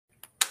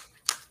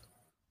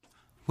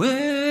Well,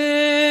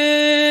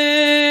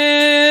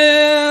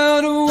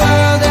 the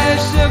world has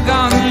still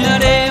gone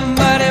nutty,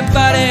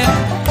 buddy,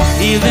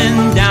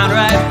 even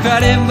downright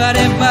cruddy,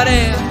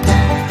 buddy.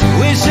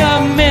 Wish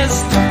I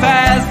missed the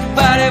past,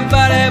 buddy,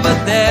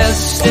 but there's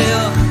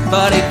still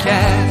buddy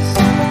cast.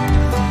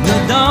 No,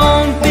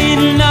 don't be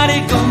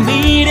nutty, go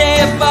meet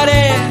a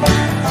buddy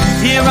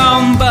here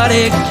on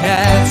Buddy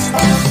Cast.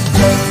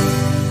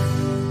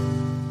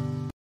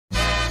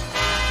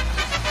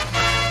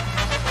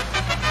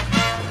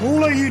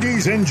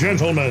 Ladies and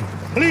gentlemen,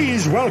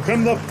 please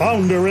welcome the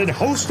founder and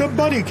host of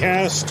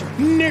BuddyCast,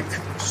 Nick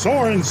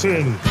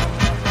Sorensen.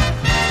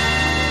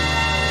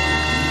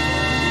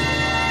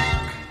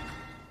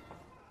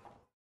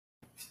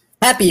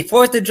 Happy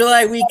 4th of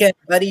July weekend,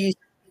 buddies.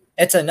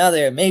 It's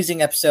another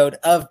amazing episode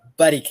of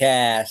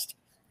BuddyCast.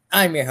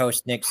 I'm your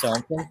host, Nick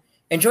Sorensen,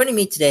 and joining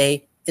me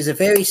today is a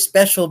very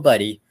special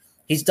buddy.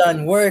 He's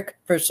done work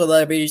for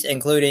celebrities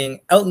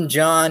including Elton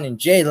John and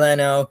Jay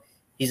Leno.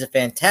 He's a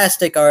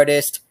fantastic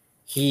artist.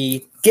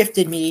 He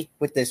gifted me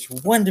with this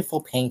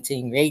wonderful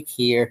painting right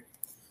here.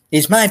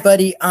 He's my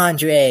buddy,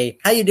 Andre.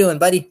 How you doing,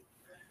 buddy?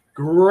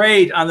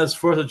 Great on this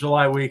 4th of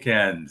July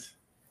weekend.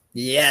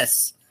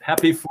 Yes.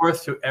 Happy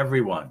 4th to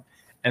everyone.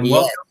 And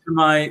welcome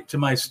to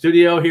my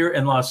studio here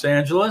in Los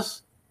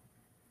Angeles.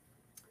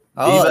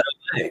 Oh,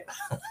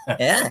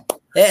 yeah.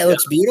 It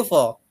looks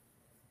beautiful.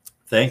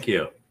 Thank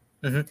you.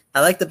 Mm-hmm.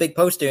 I like the big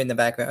poster in the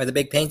background, or the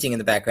big painting in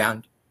the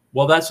background.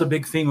 Well, that's a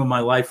big theme of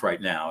my life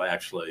right now,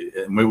 actually,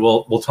 and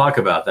we'll talk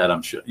about that.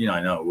 I'm sure, I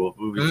know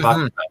we'll be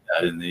talking about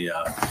that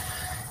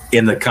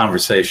in the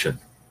conversation.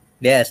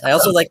 Yes, I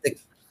also like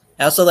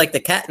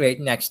the cat right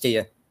next to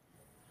you.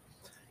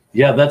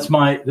 Yeah, this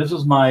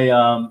is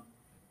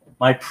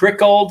my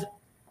prickled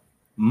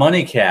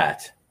money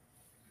cat.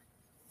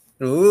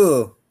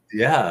 Ooh.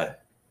 Yeah.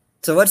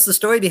 So what's the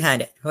story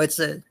behind it?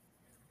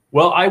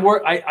 Well, I've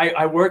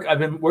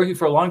been working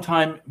for a long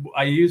time.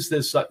 I use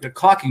this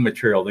caulking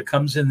material that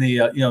comes in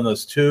the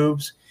those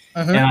tubes,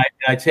 and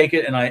I take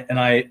it and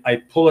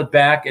I pull it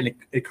back, and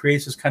it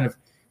creates this kind of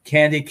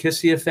candy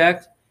kissy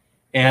effect.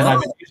 And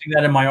I've been using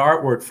that in my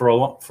artwork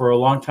for a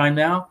long time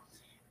now.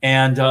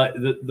 And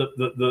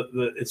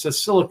it's a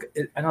silicone.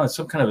 I don't know, it's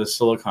some kind of a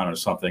silicone or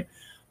something.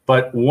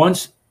 But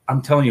once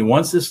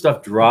this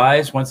stuff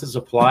dries, once it's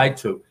applied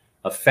to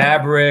a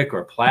fabric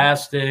or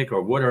plastic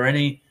or wood or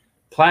any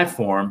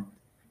platform,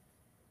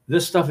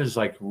 this stuff is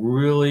like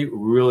really,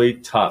 really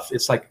tough.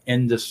 It's like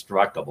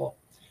indestructible,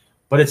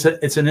 but it's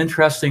an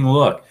interesting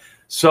look.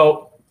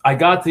 So I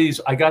got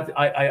these.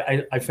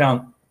 I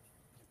found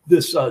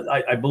this.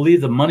 I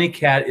believe the money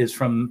cat is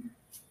from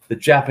the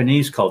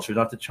Japanese culture,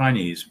 not the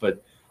Chinese.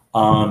 But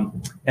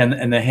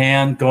and the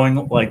hand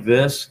going like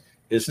this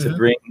is to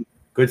bring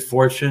good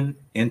fortune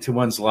into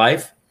one's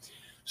life.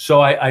 So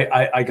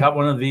I got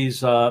one of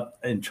these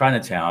in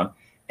Chinatown.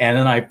 And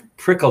then I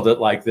prickled it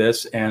like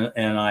this, and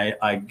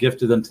I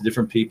gifted them to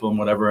different people and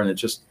whatever, and it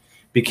just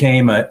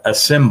became a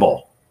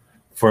symbol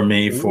for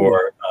me.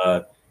 For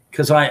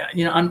because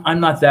I'm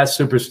not that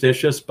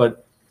superstitious,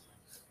 but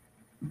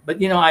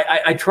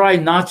I try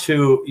not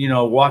to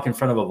walk in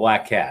front of a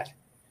black cat.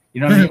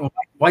 You know what I mean?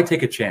 Why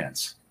take a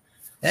chance?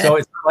 Yeah. So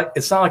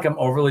it's not like I'm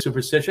overly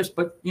superstitious,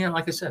 but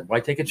like I said,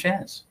 why take a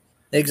chance?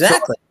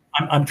 Exactly.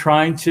 So I'm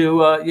trying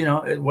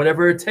to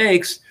whatever it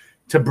takes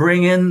to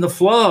bring in the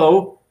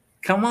flow.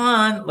 Come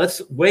on, let's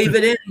wave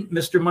it in,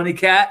 Mr. Money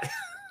Cat.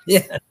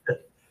 Yeah.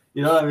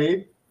 You know what I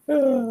mean?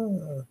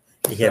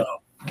 Yeah.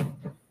 So,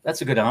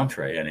 that's a good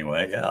entree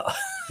anyway. Yeah.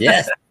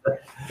 Yes,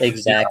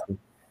 exactly.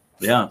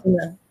 Yeah.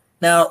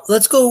 Now,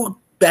 let's go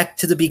back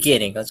to the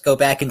beginning. Let's go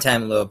back in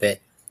time a little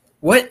bit.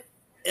 What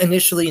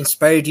initially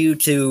inspired you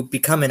to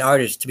become an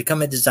artist, to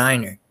become a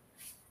designer?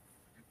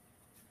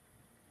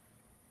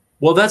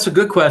 Well, that's a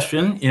good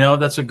question.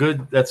 That's a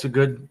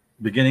good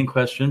beginning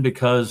question,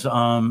 because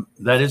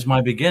that is my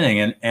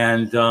beginning,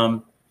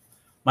 and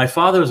my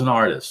father is an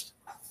artist,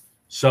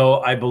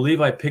 so I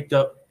believe I picked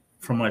up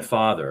from my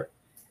father,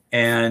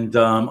 and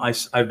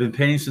I've been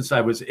painting since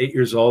I was 8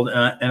 years old,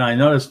 and I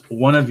noticed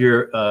one of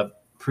your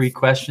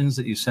pre-questions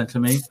that you sent to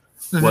me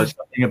was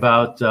something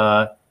about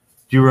do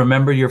you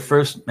remember your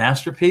first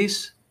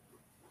masterpiece?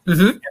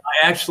 And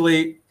I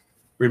actually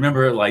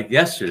remember it like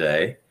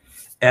yesterday,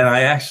 and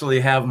I actually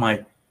have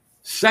my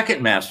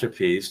second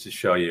masterpiece to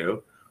show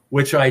you,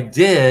 which I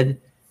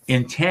did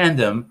in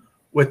tandem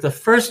with the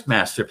first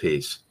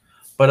masterpiece.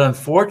 But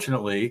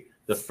unfortunately,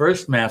 the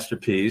first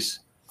masterpiece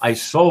I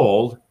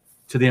sold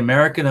to the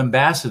American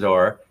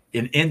ambassador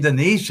in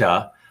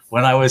Indonesia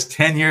when I was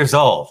 10 years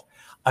old.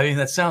 I mean,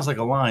 that sounds like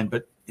a line,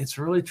 but it's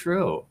really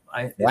true.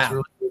 It's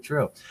really, really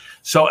true.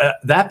 So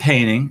that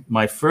painting,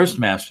 my first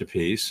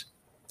masterpiece,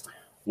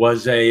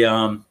 was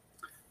and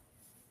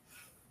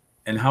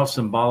how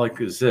symbolic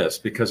is this?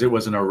 Because it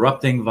was an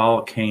erupting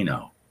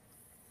volcano.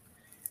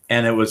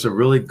 And it was a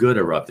really good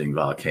erupting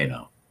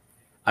volcano.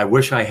 I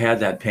wish I had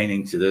that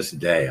painting to this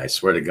day. I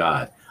swear to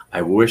God,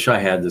 I wish I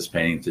had this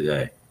painting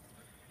today.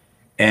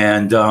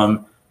 And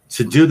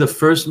to do the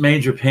first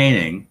major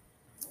painting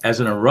as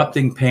an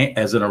erupting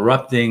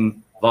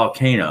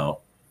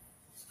volcano.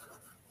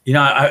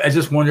 I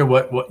just wonder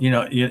what what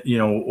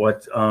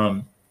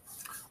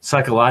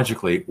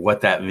psychologically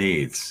what that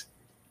means.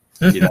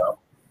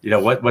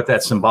 What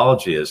that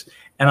symbology is.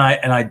 And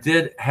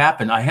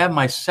I have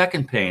my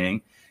second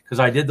painting, because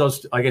I did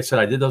those, like I said,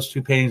 I did those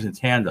two paintings in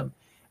tandem,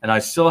 and I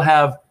still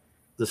have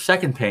the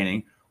second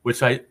painting,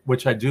 which I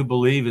do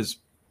believe is,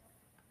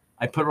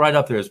 I put right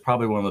up there as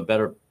probably one of the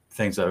better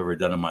things I've ever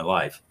done in my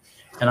life.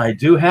 And I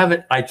do have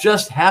it. I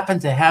just happen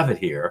to have it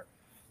here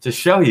to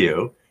show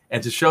you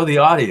and to show the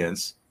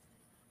audience.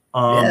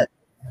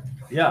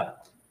 Yeah.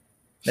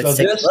 Let's so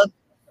take a look.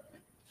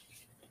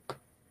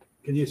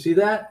 Can you see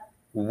that?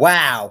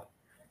 Wow.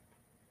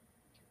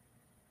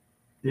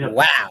 Yeah.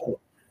 Wow.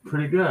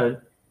 Pretty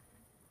good.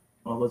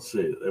 Well, let's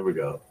see. There we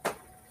go.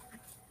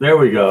 There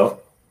we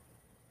go.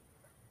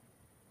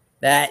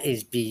 That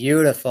is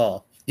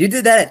beautiful. You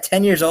did that at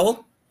 10 years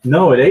old?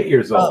 No, at 8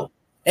 years old.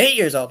 8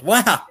 years old.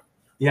 Wow.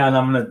 Yeah, and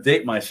I'm going to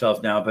date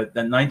myself now, but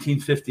then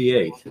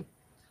 1958.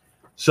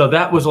 So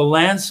that was a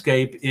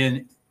landscape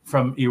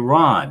from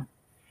Iran,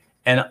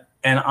 and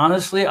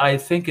honestly, I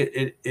think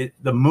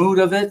the mood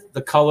of it,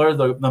 the color,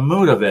 the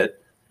mood of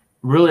it,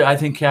 really, I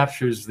think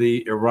captures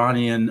the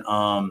Iranian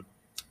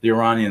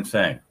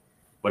thing,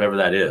 whatever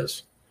that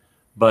is.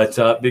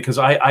 But because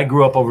I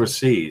grew up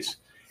overseas,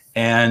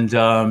 and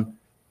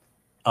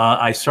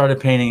I started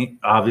painting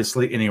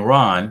obviously in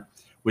Iran,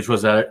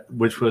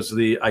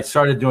 I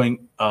started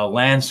doing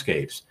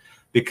landscapes,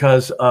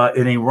 because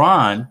in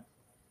Iran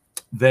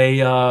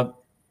they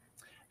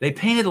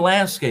painted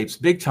landscapes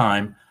big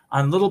time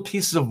on little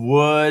pieces of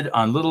wood,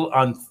 on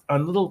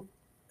little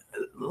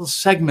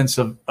segments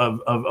of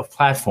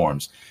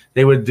platforms.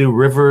 They would do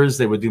rivers,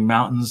 they would do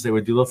mountains, they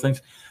would do little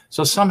things.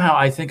 So somehow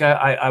I think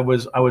I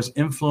was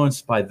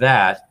influenced by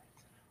that.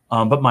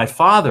 But my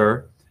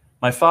father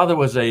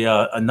was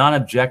a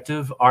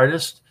non-objective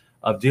artist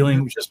of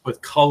dealing just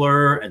with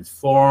color and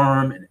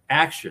form and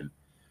action.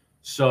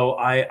 So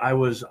I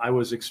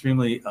was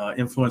extremely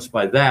influenced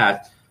by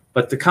that.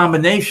 But the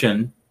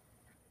combination,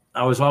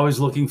 I was always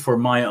looking for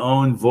my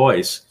own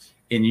voice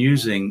in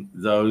using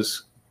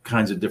those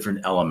kinds of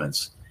different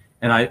elements.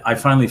 And I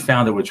finally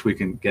found it, which we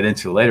can get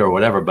into later or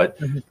whatever. But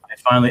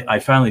I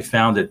finally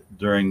found it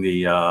during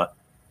the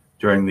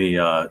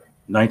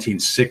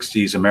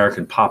 1960s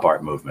American pop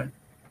art movement,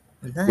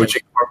 nice.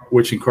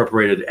 which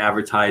incorporated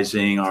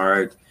advertising,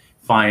 art,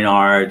 fine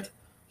art,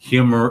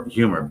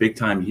 humor, big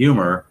time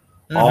humor,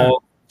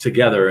 all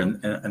together.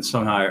 And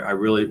somehow I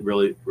really,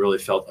 really, really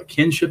felt a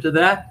kinship to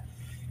that.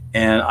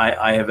 And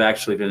I have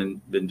actually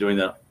been doing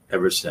that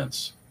ever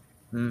since,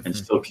 and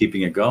still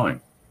keeping it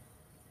going.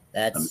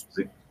 That's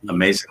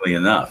amazingly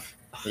enough.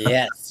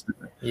 Yes.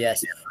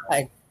 Yes.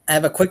 I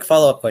have a quick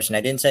follow-up question.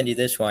 I didn't send you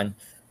this one,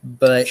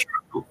 but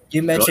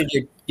you mentioned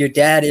your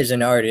dad is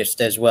an artist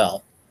as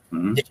well.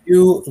 Mm-hmm. Did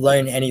you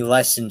learn any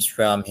lessons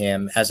from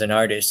him as an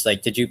artist?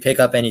 Like, did you pick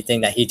up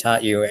anything that he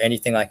taught you or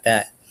anything like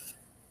that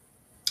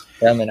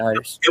from an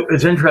artist?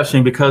 It's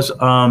interesting because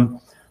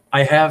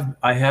I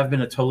have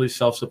been a totally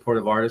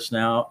self-supportive artist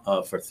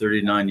now for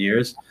 39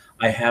 years.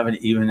 I haven't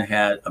even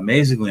had,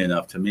 amazingly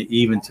enough to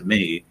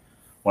me,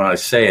 when I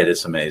say it,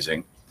 it's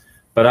amazing,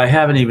 but I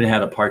haven't even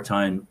had a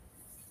part-time,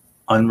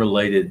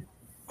 unrelated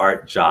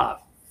art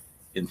job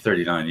in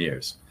 39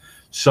 years.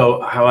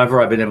 So,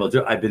 however, I've been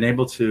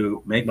able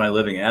to make my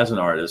living as an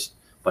artist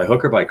by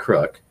hook or by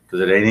crook, because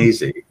it ain't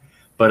easy.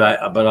 But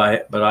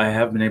I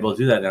have been able to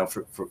do that now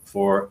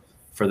for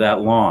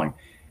that long.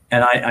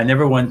 And I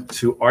never went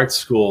to art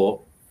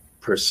school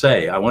per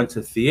se. I went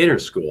to theater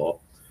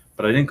school,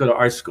 but I didn't go to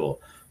art school.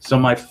 So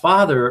my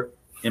father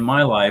in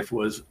my life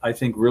was, I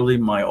think, really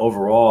my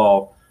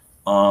overall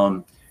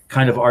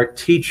kind of art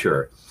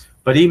teacher.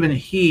 But even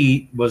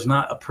he was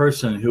not a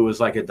person who was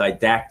like a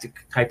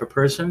didactic type of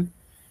person.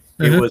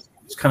 It was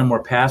kind of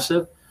more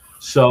passive.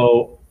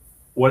 So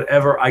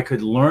whatever I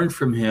could learn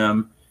from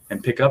him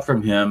and pick up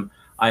from him,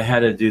 I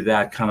had to do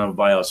that kind of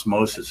by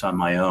osmosis on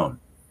my own.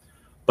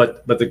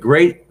 But the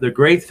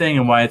great thing,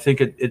 and why I think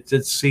it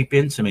did seep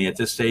into me at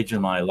this stage in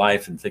my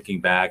life and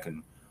thinking back,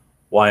 and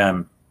why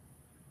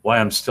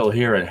I'm still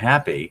here and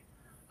happy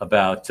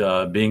about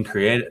being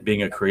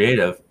a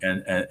creative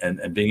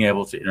and being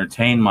able to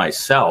entertain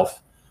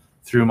myself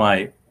through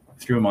my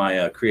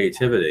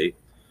creativity,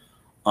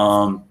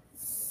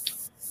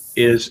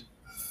 is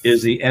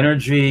the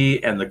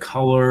energy and the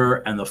color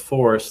and the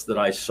force that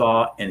I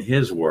saw in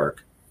his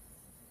work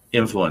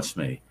influenced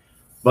me.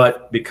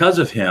 But because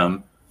of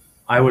him,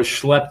 I was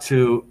schlepped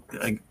to,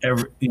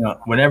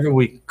 whenever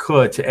we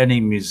could, to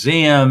any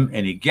museum,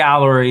 any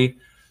gallery.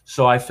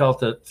 So I felt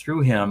that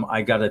through him,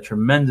 I got a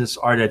tremendous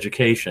art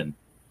education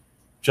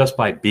just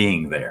by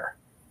being there.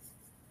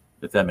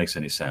 If that makes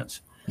any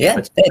sense. Yeah,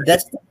 that's the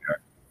best.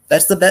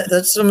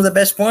 That's some of the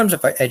best forms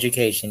of art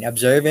education: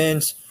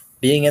 observance,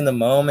 being in the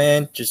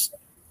moment, just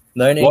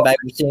learning by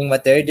seeing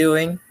what they're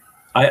doing.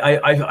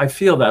 I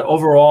feel that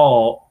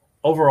overall,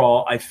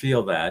 I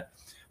feel that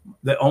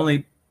the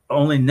only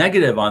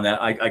negative on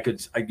that I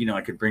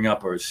could bring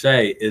up or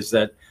say is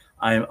that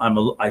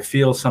I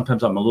feel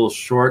sometimes I'm a little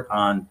short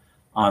on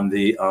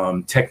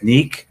the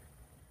technique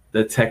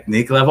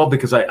level,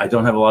 because I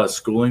don't have a lot of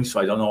schooling, so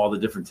I don't know all the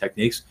different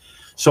techniques.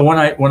 So when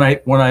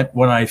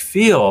I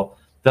feel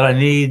that I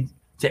need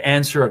to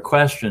answer a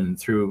question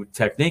through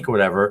technique or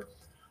whatever,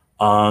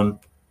 I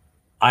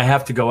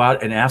have to go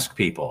out and ask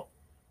people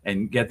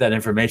and get that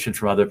information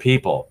from other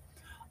people.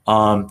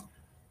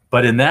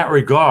 But in that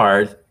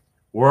regard,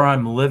 where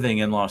I'm living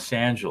in Los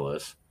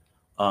Angeles,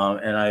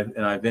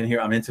 and I've been here,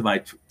 I'm into my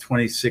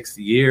 26th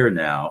year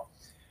now,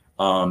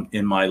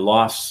 in my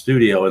loft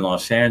studio in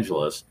Los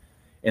Angeles,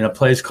 in a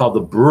place called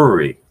the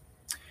Brewery.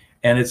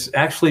 And it's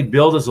actually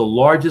billed as the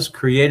largest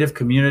creative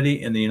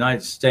community in the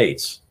United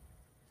States.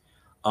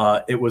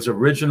 It was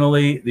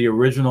originally the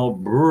original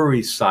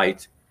brewery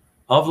site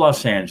of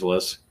Los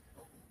Angeles,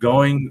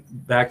 going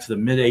back to the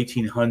mid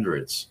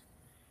 1800s.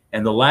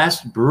 And the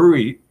last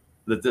brewery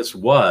that this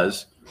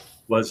was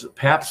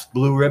Pabst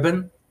Blue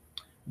Ribbon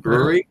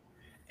Brewery.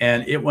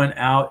 And it went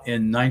out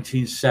in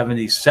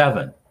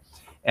 1977.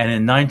 And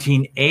in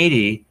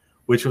 1980,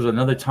 which was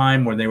another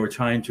time when they were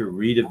trying to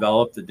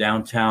redevelop the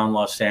downtown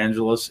Los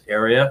Angeles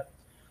area,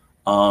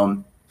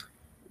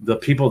 the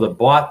people that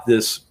bought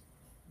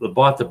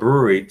the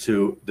brewery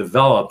to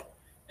develop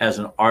as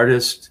an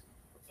artist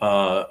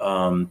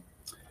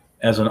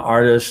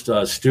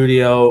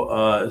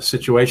studio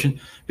situation,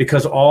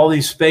 because all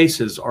these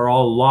spaces are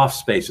all loft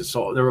spaces.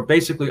 So they were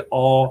basically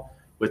all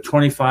with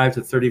 25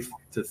 to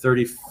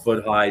 30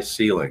 foot high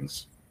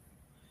ceilings.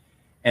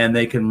 And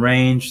they can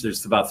range,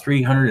 there's about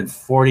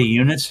 340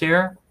 units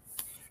here.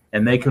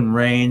 And they can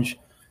range,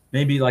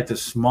 maybe like the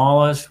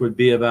smallest would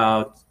be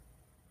about,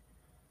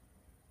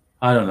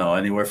 I don't know,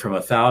 anywhere from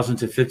 1,000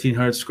 to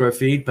 1,500 square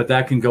feet, but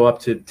that can go up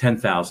to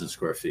 10,000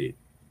 square feet.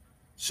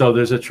 So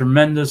there's a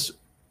tremendous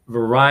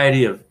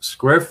variety of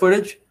square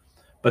footage,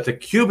 but the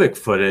cubic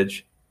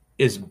footage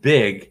is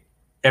big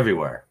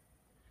everywhere.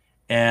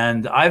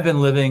 And I've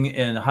been living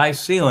in high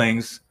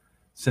ceilings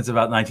since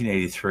about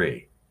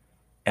 1983.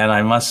 And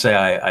I must say,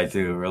 I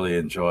do really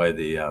enjoy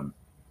the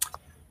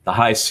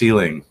high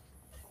ceiling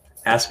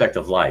aspect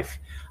of life.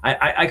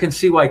 I can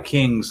see why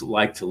kings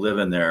like to live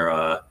in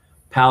their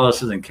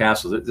palaces and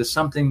castles. There's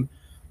something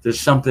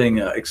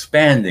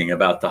expanding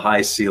about the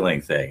high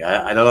ceiling thing.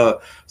 I don't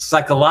know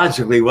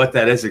psychologically what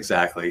that is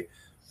exactly,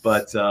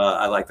 but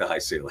I like the high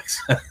ceilings.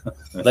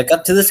 Look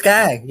up to the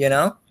sky, you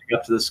know? Look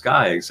up to the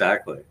sky,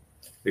 exactly.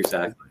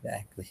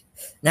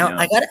 Now, Yeah.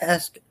 I got to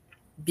ask,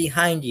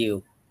 behind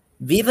you,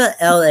 Viva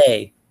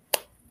LA.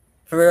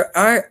 For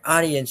our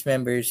audience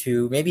members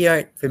who maybe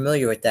aren't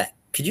familiar with that,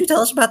 could you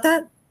tell us about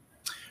that?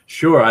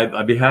 Sure,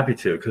 I'd be happy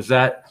to, because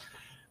that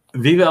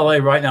Viva LA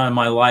right now in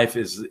my life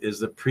is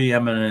the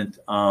preeminent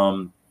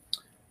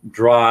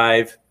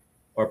drive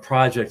or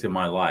project in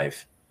my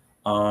life.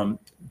 Trying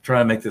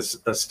to make this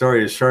a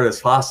story as short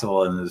as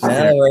possible.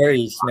 No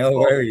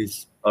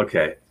worries.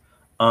 Okay.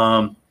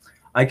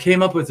 I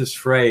came up with this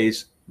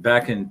phrase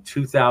back in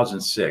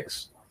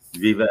 2006,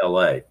 Viva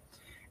LA.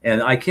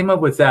 And I came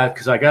up with that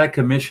because I got a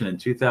commission in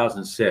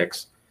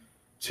 2006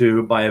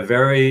 by a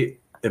very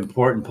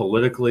important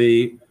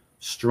politically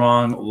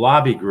strong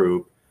lobby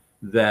group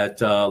that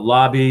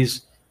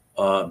lobbies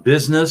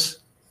business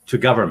to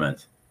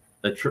government,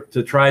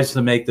 that tries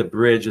to make the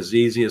bridge as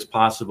easy as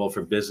possible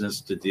for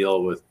business to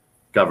deal with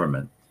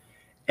government.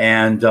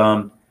 And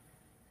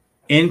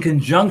in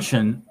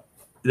conjunction,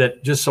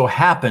 that just so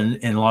happened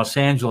in Los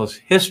Angeles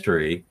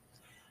history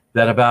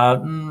that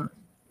about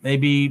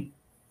maybe,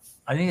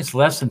 I think it's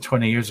less than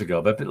 20 years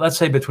ago, but let's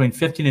say between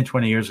 15 and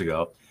 20 years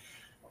ago,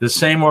 the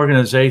same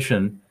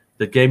organization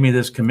that gave me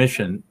this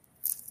commission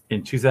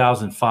in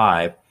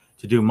 2005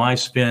 to do my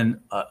spin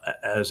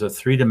as a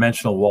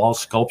three-dimensional wall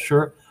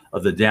sculpture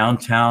of the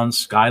downtown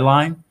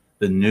skyline,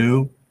 the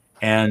new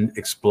and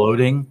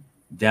exploding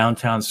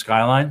downtown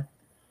skyline.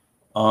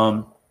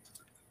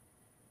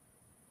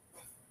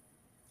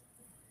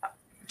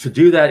 To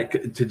do that,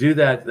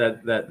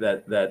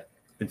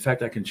 in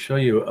fact, I can show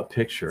you a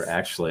picture.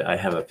 Actually, I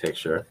have a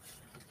picture.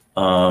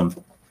 Yeah,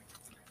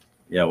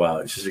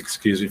 wow. Just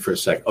excuse me for a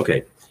second.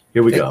 Okay,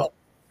 here we go.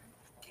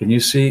 Can you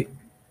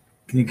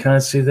kind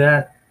of see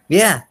that?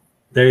 Yeah.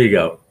 There you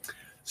go.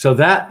 So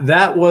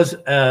that was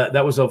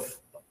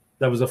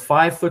a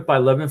 5 foot by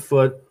 11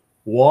 foot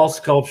wall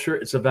sculpture.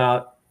 It's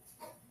about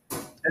 10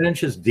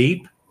 inches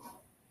deep,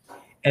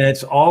 and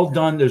it's all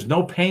done. There's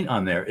no paint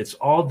on there. It's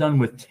all done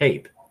with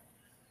tape.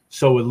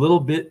 So with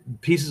little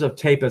pieces of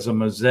tape as a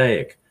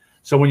mosaic.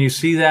 So when you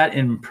see that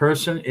in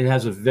person, it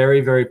has a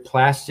very, very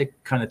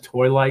plastic kind of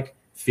toy-like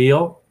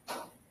feel.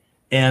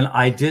 And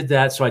I did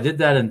that. So I did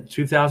that in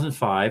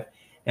 2005,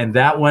 and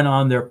that went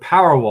on their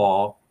power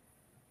wall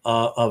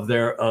of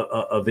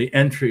the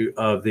entry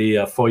of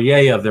the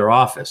foyer of their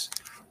office,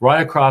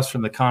 right across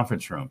from the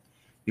conference room.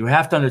 You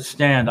have to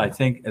understand, I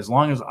think, as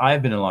long as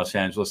I've been in Los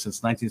Angeles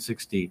since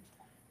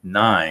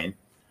 1969,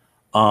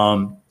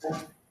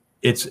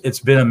 it's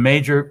been a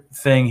major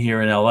thing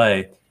here in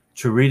LA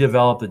to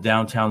redevelop the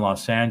downtown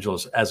Los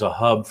Angeles as a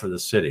hub for the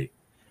city,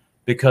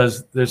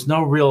 because there's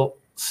no real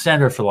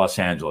center for Los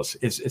Angeles.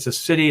 It's a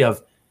city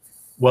of,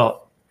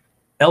 well,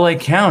 LA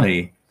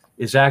County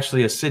is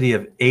actually a city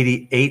of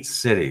 88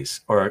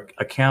 cities, or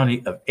a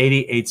county of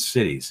 88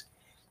 cities.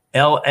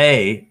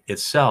 LA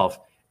itself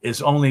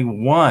is only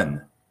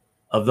one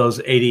of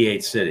those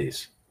 88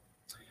 cities.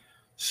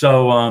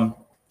 So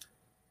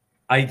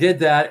I did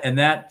that, and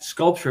that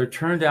sculpture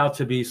turned out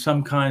to be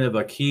some kind of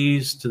a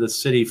keys to the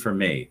city for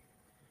me.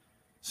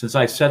 Since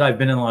I said I've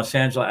been in Los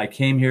Angeles, I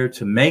came here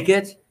to make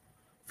it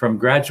from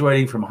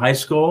graduating from high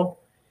school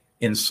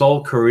in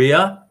Seoul,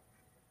 Korea,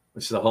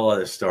 which is a whole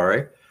other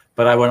story.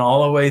 But I went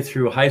all the way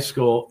through high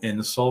school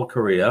in Seoul,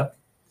 Korea,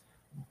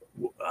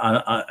 on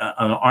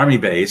an army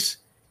base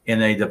in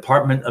a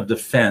Department of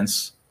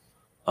Defense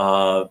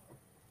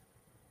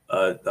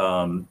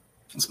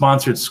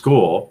sponsored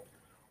school,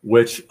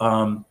 which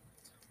I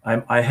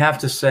have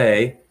to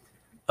say,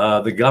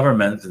 the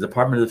government, the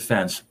Department of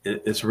Defense,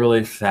 is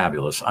really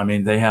fabulous. I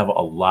mean, they have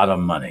a lot of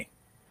money.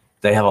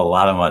 They have a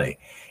lot of money.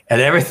 And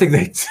everything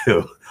they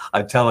do,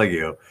 I'm telling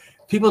you,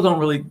 people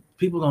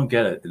don't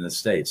get it in the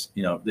States.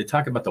 You know, they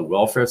talk about the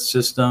welfare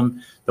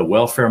system, the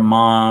welfare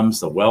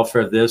moms, the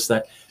welfare this,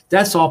 that.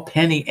 That's all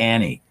penny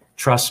ante.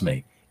 Trust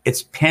me.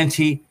 It's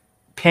penny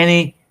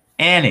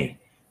ante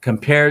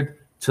compared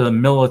to the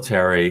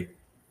military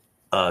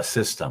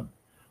system,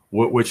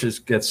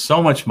 which gets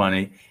so much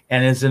money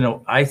and is,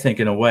 I think,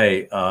 in a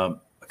way, a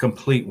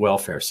complete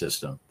welfare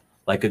system,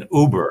 like an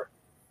Uber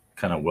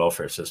kind of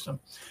welfare system.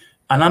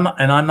 And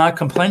I'm not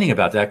complaining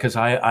about that, because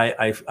I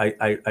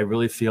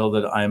really feel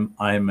that I'm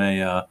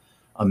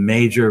a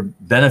major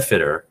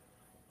benefiter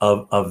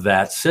of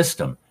that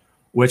system,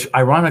 which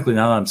ironically,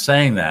 now that I'm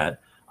saying that,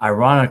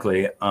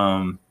 ironically,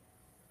 and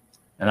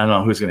I don't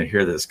know who's going to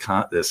hear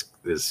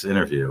this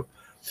interview,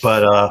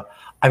 but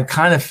I'm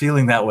kind of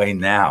feeling that way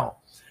now,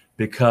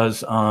 because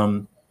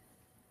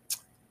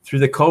through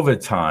the COVID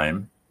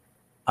time,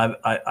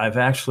 I've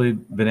actually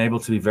been able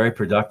to be very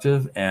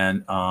productive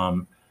and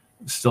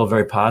still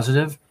very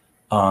positive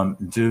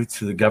due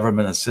to the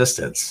government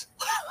assistance.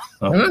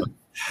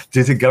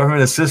 Due to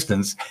government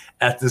assistance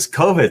at this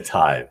COVID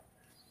time,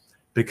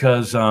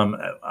 because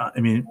I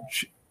mean,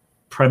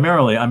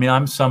 primarily, I mean,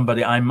 I'm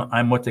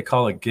what they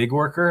call a gig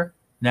worker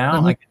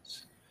now, I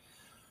guess.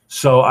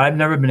 So I've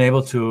never been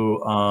able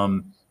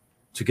to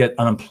get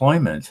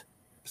unemployment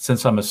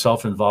since I'm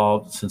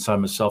self-employed.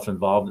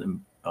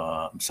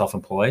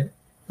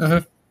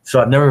 So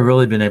I've never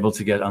really been able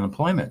to get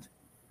unemployment.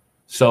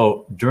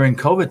 So during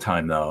COVID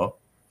time, though,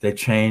 they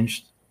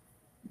changed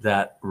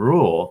that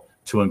rule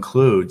to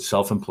include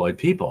self-employed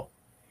people.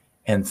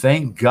 And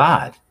thank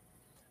God,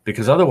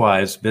 because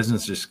otherwise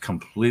business is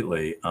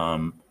completely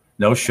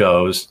no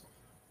shows,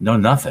 no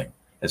nothing.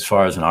 As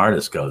far as an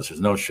artist goes, there's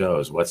no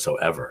shows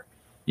whatsoever,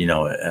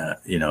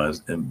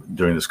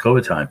 during this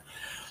COVID time.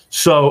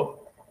 So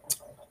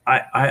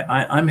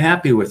I'm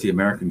happy with the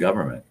American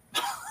government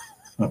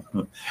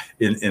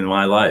in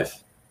my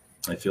life.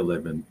 I feel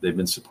they've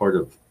been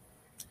supportive.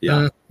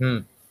 Yeah.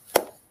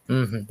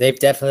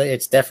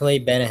 It's definitely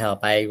been a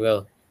help. I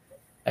will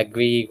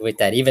agree with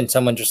that. Even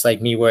someone just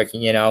like me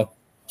working,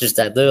 just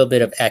that little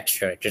bit of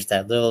extra, just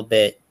that little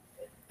bit,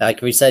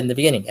 like we said in the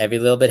beginning, every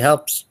little bit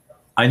helps.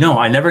 I know.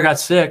 I never got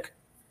sick,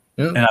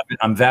 and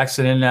I'm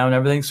vaccinated now and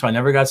everything, so I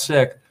never got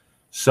sick.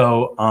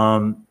 So,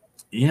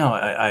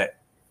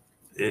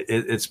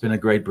 it's been a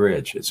great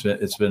bridge.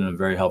 It's been a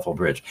very helpful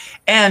bridge.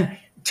 And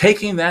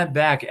taking that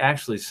back,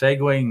 actually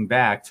segueing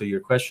back to your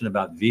question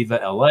about Viva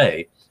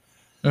LA.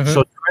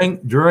 So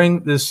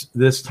during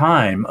this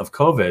time of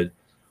COVID,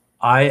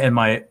 I and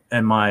my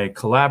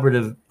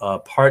collaborative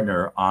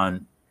partner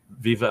on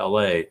Viva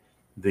LA,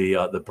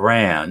 the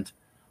brand,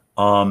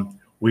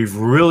 we've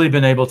really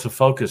been able to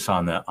focus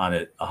on it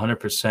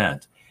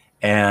 100%,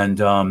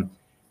 and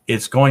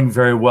it's going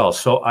very well.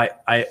 So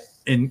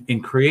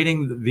in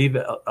creating the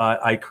Viva,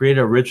 I created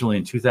originally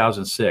in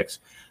 2006.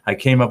 I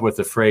came up with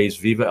the phrase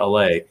Viva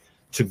LA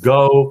to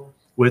go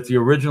with the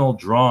original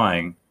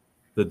drawing,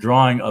 the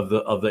drawing of the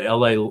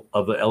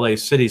LA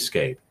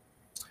cityscape,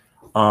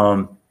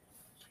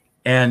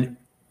 and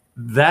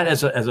that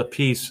as a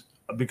piece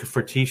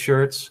for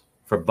T-shirts,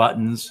 for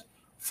buttons,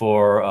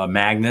 for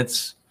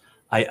magnets.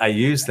 I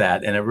used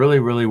that, and it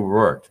really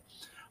worked.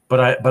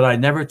 But I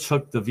never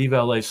took the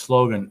Viva LA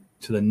slogan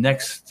to the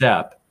next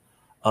step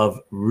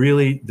of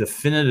really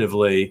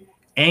definitively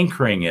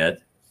anchoring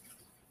it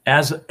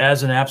as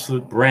an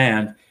absolute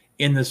brand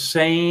in the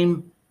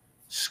same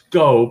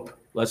scope,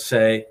 let's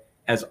say,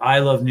 as I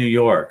Love New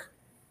York.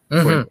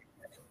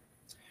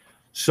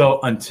 So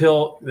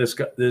until this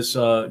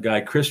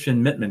guy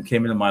Christian Mittman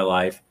came into my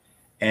life,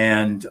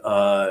 and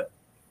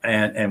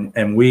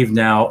we've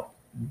now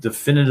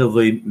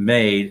definitively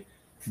made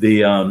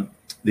the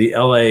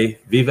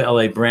Viva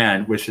LA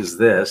brand, which is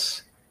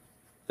this.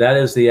 That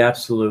is the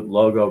absolute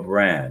logo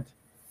brand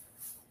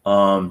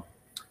to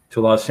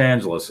Los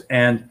Angeles.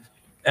 And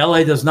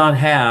LA does not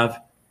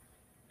have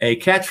a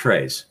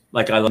catchphrase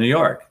like I Love New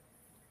York.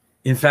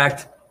 In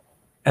fact,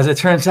 as it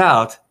turns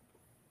out,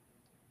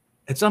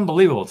 it's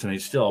unbelievable to me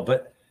still,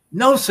 but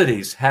no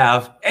cities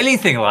have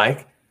anything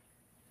like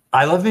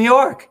I love New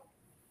York.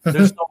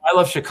 I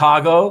love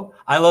Chicago.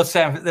 I love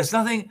there's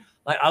nothing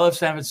like I love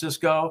San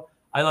Francisco.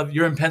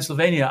 You're in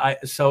Pennsylvania.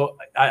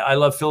 I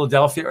love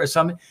Philadelphia or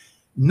something.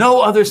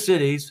 No other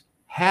cities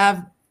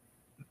have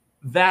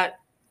that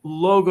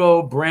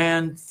logo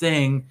brand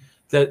thing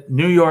that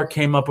New York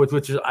came up with,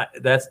 which is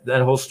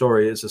that whole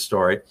story is a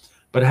story,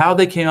 but how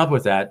they came up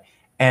with that.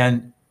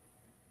 And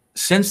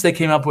since they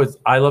came up with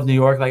I Love New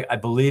York, like I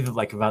believe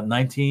like about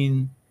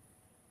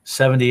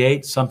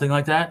 1978, something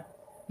like that.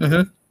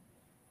 Mm-hmm.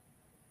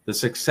 The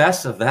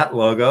success of that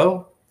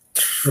logo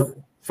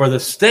for the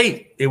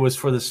state, it was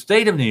for the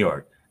state of New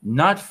York,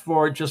 not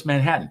for just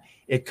Manhattan.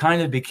 It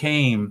kind of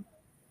became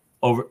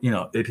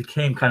it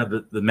became kind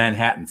of the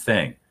Manhattan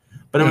thing,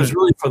 but it was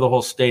really for the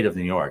whole state of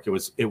New York. It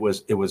was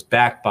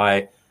backed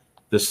by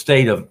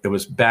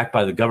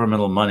the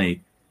governmental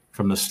money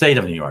from the state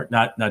of New York,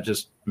 not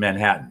just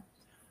Manhattan.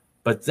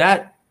 But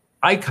that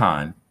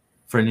icon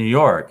for New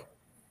York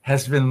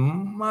has been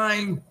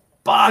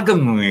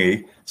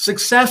mind-bogglingly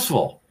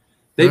successful.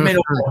 They've made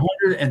over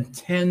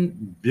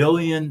 $110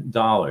 billion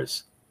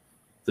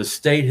the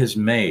state has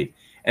made,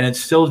 and it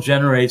still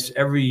generates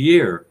every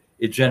year.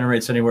 It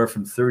generates anywhere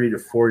from $30 to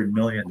 $40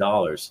 million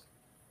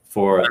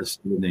for the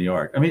city of New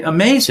York. I mean,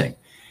 amazing.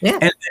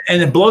 Yeah.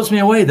 And it blows me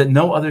away that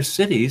no other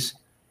cities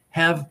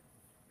have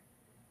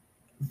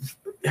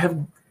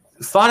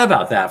thought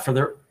about that for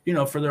their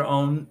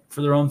own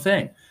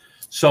thing.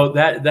 So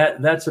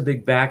that's a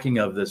big backing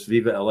of this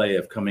Viva LA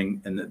of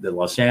coming in the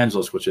Los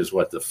Angeles, which is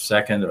what the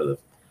second or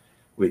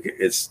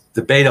it's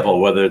debatable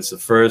whether it's the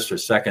first or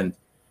second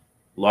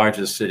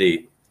largest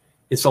city.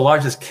 It's the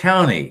largest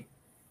county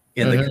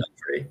in the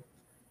country,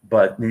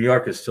 but New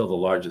York is still the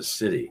largest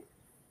city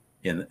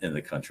in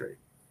the country.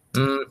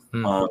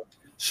 Mm-hmm.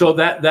 So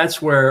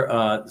that's where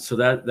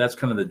that's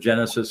kind of the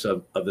genesis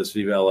of this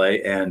Viva LA,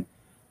 and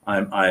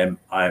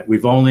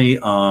we've only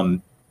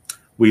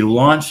we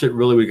launched it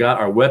really. We got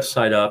our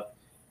website up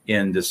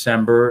in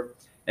December,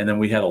 and then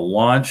we had a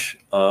launch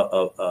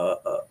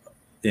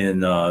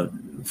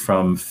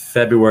from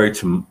February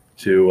to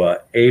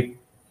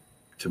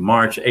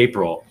March,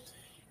 April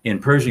in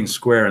Pershing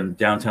Square in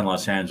downtown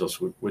Los Angeles,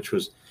 which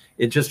was,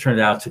 it just turned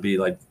out to be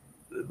like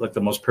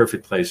the most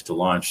perfect place to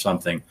launch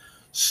something.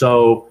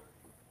 So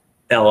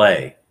in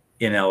LA,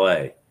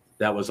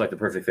 that was like the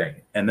perfect thing.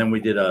 And then we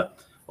did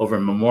over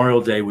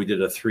Memorial Day, we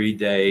did a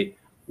 3-day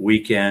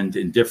weekend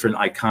in different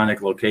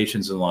iconic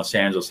locations in Los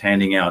Angeles,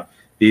 handing out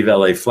Viva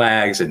LA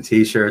flags and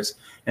T-shirts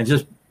and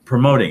just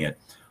promoting it.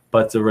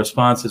 But the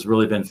response has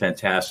really been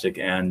fantastic,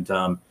 and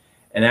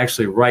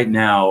actually right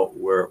now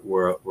we're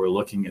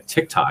looking at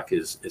TikTok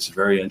is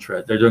very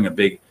interested. They're doing a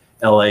big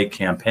LA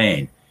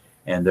campaign,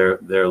 and they're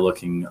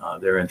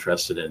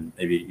interested in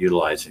maybe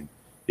utilizing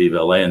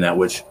Viva LA in that,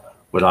 which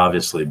would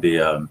obviously be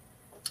a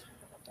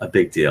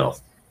big deal.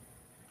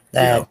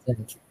 That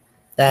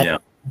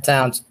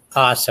sounds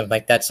awesome.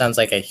 Like that sounds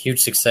like a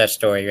huge success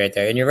story right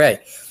there. And you're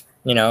right.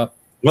 Well,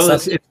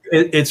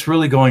 it's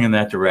really going in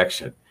that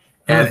direction.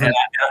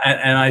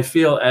 And I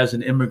feel as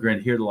an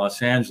immigrant here to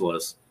Los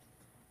Angeles,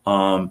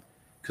 because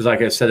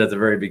like I said at the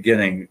very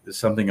beginning,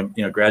 something,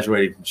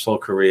 graduating from Seoul,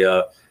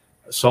 Korea,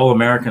 Seoul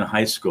American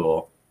High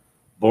School,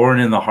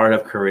 born in the heart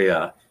of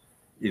Korea,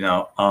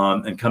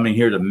 and coming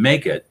here to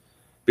make it,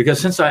 because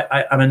since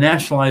I'm a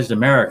nationalized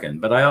American,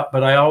 but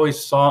I always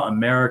saw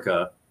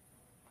America.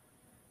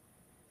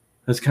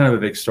 That's kind of a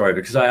big story,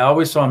 because I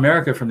always saw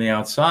America from the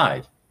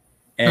outside,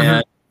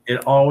 and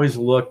it always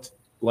looked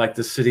like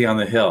the city on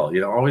the hill.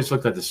 Always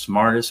looked like the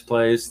smartest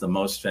place, the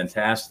most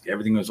fantastic.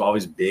 Everything was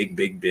always big,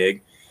 big,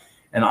 big.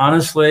 And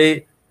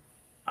honestly,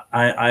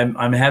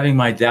 I'm having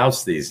my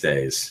doubts these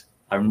days.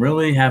 I'm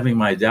really having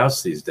my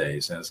doubts these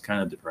days, and it's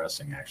kind of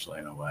depressing, actually,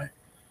 in a way.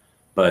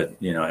 But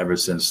ever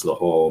since the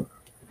whole,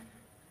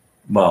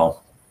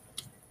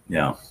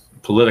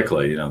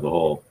 politically, the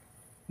whole,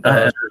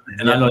 and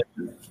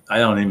I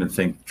don't even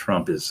think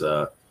Trump is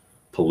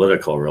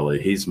political,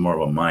 really. He's more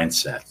of a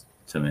mindset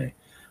to me.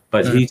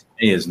 But he to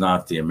me is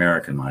not the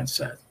American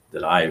mindset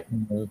that I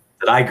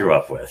grew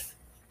up with,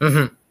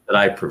 that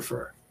I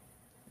prefer.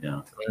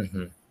 I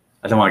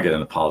don't want to get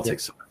into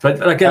politics,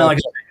 but again, like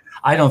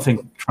I don't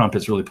think Trump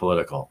is really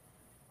political.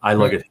 I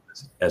look at him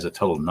as a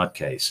total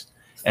nutcase,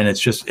 and it's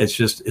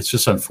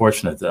just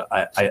unfortunate that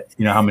I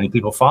how many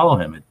people follow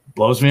him. It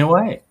blows me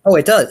away. Oh,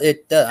 it does.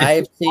 It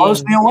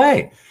blows me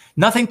away.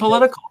 Nothing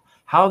political.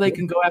 How they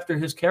can go after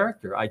his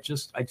character, I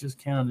just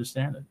can't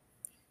understand it.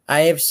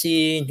 I have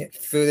seen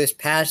through these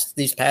past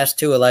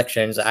 2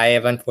 elections, I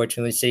have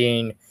unfortunately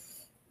seen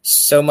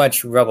so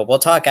much rubble. We'll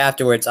talk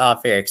afterwards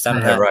off air, because I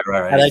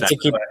like to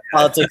keep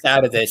politics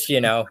out of this,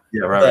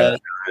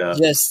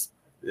 Just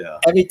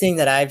everything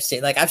that I've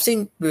seen. Like, I've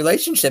seen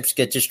relationships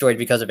get destroyed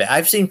because of it.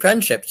 I've seen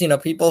friendships,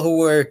 people who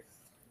were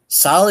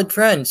solid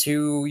friends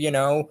who,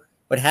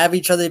 would have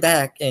each other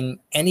back in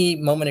any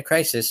moment of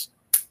crisis.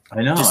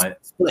 I know.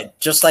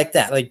 Just like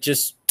that. Like,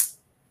 just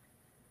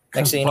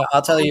next thing you know,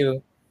 I'll tell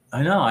you.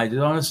 I know. I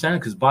don't understand it,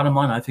 because bottom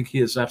line, I think he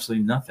is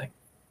absolutely nothing.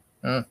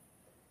 To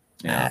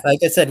Yeah. Like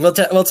I said, we'll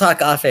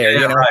talk off air. Yeah,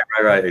 you know?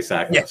 right,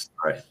 exactly. Yeah.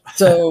 Right.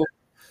 So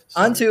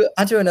onto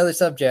another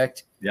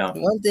subject. Yeah.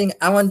 One thing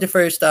I wanted to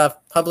first off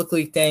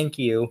publicly thank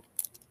you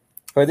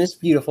for this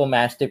beautiful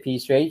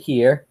masterpiece right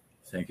here.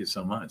 Thank you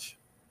so much.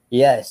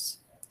 Yes.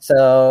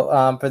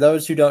 So for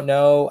those who don't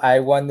know, I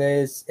won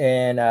this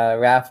in a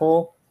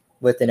raffle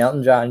with an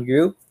Elton John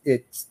group.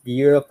 It's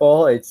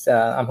beautiful. It's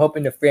I'm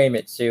hoping to frame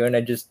it soon.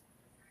 I just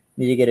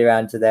need to get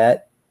around to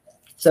that.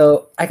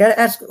 So I gotta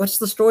ask, what's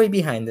the story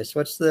behind this?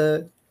 What's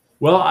the?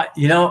 Well,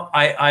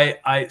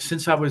 I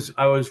since I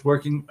was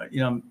working,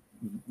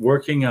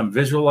 I'm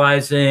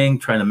visualizing,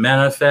 trying to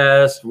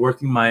manifest,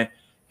 working my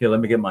here. Let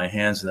me get my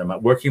hands in there.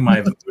 Working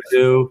my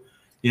voodoo,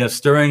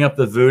 stirring up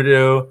the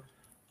voodoo.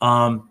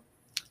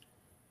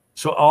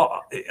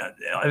 So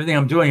everything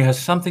I'm doing has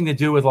something to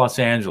do with Los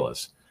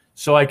Angeles.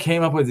 So I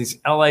came up with these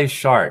LA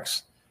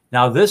Sharks.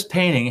 Now this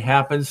painting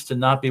happens to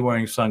not be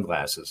wearing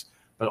sunglasses,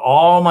 but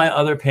all my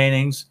other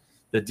paintings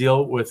that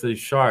deal with the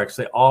sharks,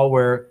 they all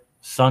wear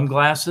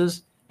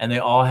sunglasses and they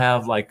all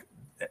have like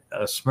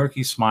a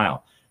smirky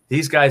smile.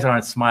 These guys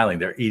aren't smiling;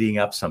 they're eating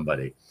up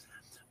somebody.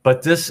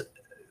 But the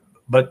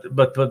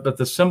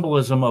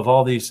symbolism of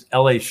all these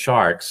LA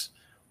Sharks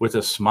with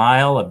a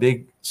smile, a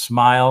big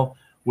smile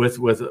with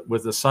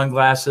the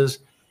sunglasses.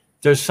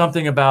 There's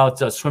something about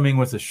swimming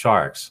with the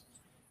sharks.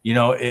 It's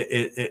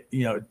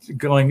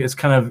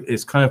kind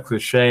of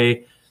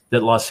cliche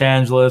that Los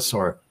Angeles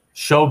or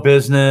show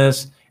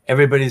business,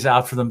 everybody's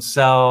out for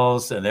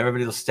themselves and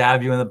everybody will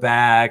stab you in the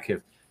back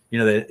if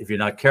you're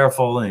not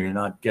careful and you're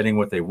not getting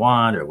what they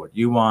want or what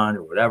you want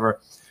or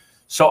whatever.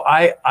 So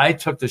I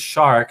took the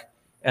shark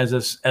as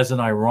an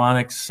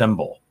ironic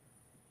symbol,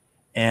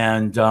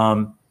 and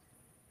I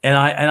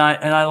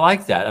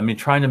like that. I mean,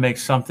 trying to make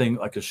something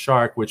like a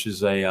shark, which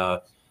is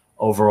a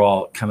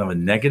overall kind of a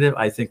negative,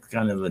 I think,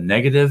 kind of a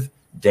negative,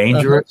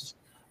 dangerous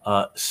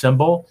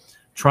symbol,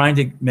 trying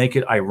to make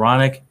it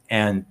ironic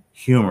and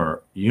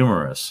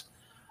humorous.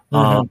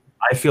 I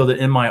feel that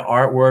in my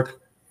artwork,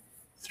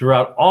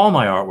 throughout all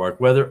my artwork,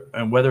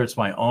 whether it's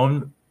my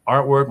own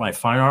artwork, my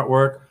fine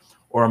artwork,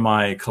 or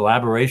my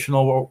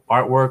collaborational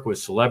artwork with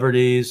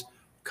celebrities,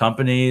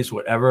 companies,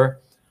 whatever,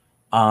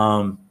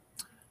 I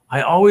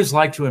always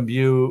like to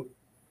imbue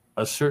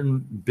a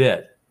certain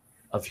bit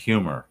of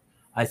humor.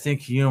 I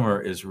think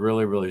humor is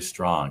really, really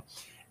strong.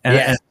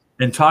 And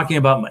talking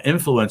about my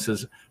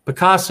influences,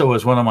 Picasso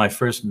was one of my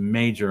first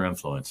major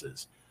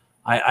influences.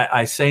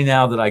 I say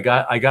now that I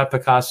got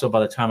Picasso by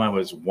the time I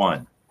was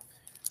 1,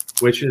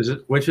 which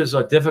is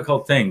a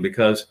difficult thing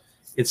because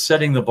it's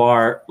setting the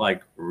bar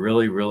like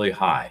really, really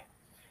high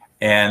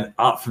and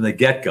up from the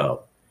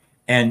get-go.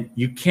 And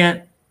you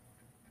can't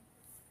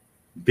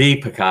be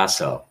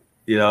Picasso.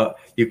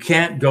 You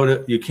can't go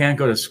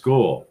to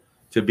school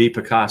to be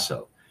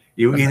Picasso.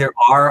 You either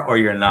are or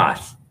you're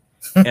not.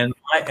 And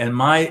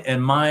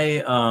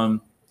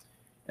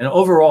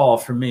overall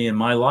for me in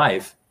my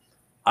life,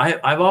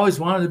 I've always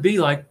wanted to be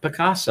like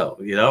Picasso,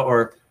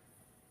 or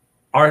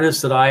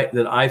artists that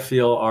I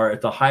feel are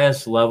at the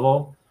highest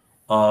level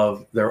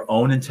of their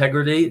own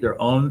integrity,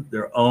 their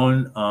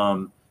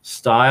own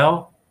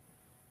style,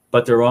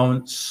 but their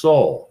own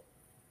soul.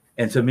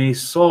 And to me,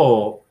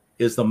 soul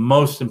is the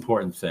most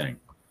important thing.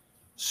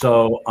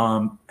 So,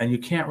 and you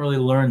can't really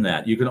learn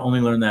that. You can only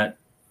learn that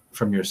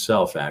from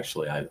yourself,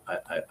 actually,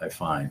 I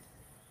find.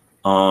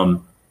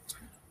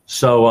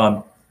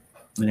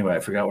 Anyway, I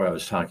forgot what I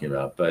was talking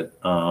about, but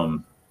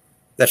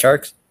the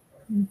sharks.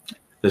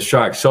 The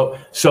sharks.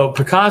 So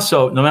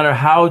Picasso, no matter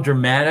how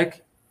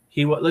dramatic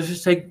he was, let's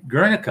just take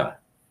Guernica.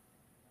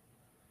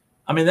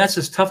 I mean, that's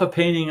as tough a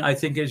painting I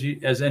think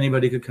as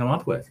anybody could come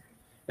up with,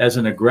 as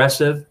an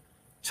aggressive,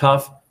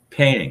 tough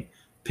painting,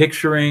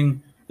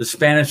 picturing the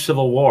Spanish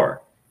Civil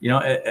War.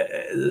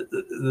 The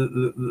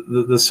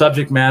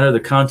subject matter, the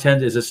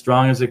content is as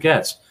strong as it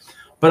gets.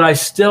 But I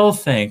still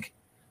think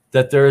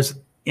that there's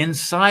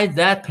inside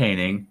that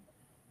painting,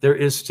 there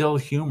is still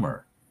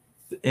humor.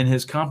 In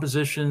his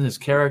composition, his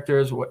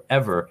characters,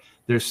 whatever,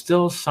 there's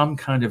still some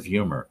kind of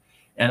humor.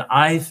 And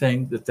I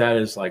think that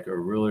is like a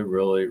really,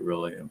 really,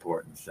 really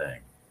important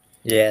thing.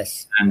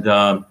 Yes. And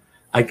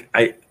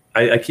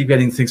I keep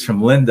getting things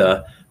from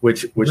Linda,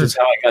 which is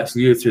how I got to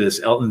you through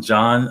this Elton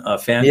John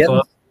fan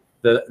club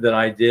that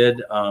I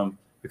did a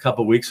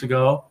couple weeks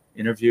ago,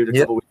 interviewed a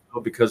couple weeks ago,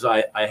 because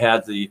I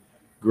had the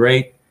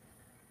great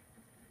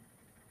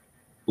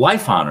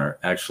life honor,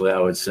 actually, I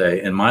would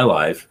say, in my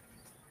life.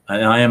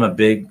 And I am a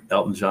big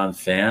Elton John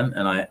fan,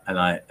 and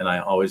I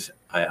always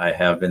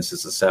have been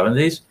since the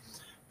 70s.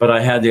 But I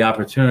had the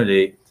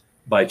opportunity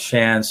by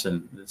chance,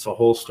 and it's a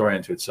whole story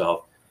into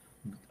itself.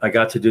 I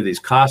got to do these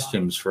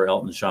costumes for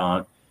Elton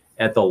John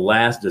at the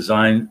last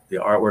design, the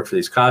artwork for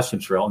these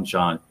costumes for Elton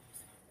John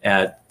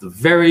at the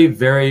very,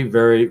 very,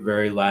 very,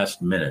 very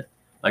last minute,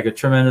 like a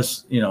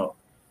tremendous,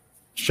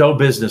 show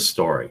business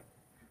story.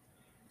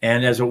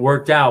 And as it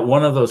worked out,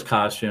 one of those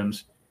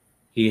costumes,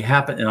 he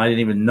happened, and I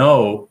didn't even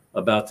know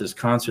about this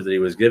concert that he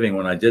was giving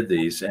when I did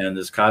these. And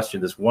this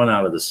costume, this 1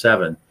 out of the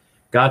 7,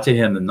 got to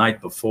him the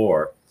night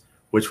before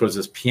which was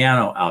this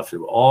piano outfit,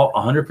 all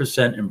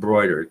 100%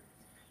 embroidered.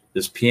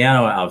 This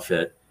piano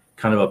outfit,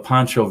 kind of a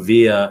Pancho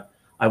Villa.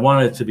 I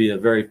wanted it to be a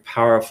very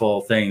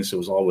powerful thing. So it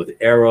was all with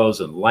arrows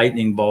and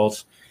lightning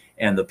bolts.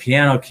 And the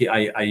piano key,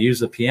 I use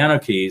the piano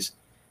keys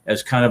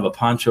as kind of a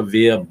Pancho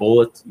Villa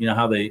bullet. You know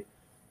how they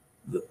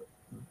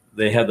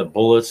had the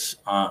bullets,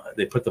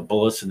 they put the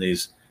bullets in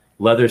these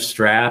leather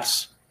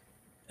straps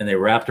and they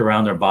wrapped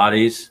around their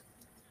bodies.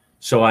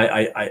 So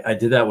I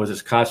did that with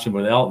his costume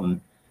with Elton,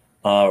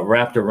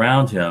 wrapped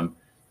around him,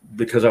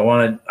 because I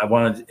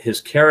wanted his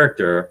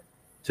character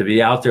to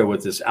be out there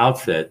with this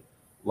outfit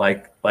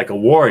like a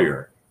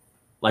warrior,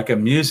 like a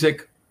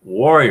music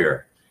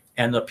warrior.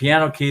 And the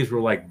piano keys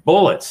were like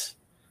bullets,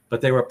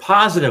 but they were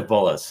positive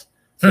bullets.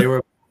 They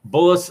were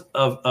bullets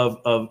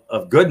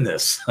of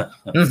goodness.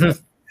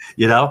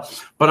 You know,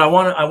 but I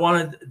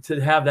wanted to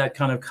have that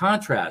kind of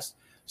contrast.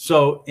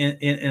 So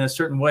in a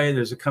certain way,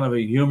 there's a kind of a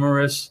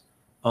humorous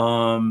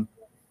quality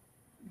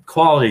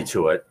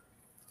to it,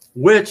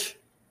 which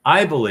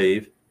I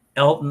believe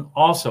Elton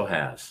also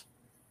has.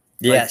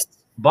 Yes. Like,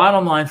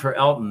 bottom line for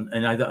Elton,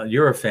 and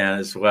you're a fan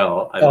as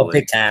well. I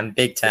believe.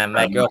 Big time.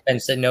 My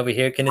girlfriend sitting over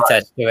here can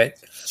attest to it.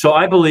 So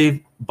I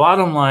believe,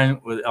 bottom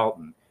line with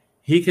Elton,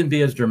 he can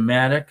be as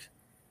dramatic,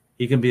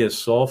 he can be as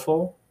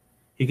soulful,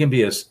 he can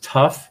be as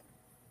tough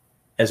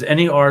as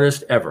any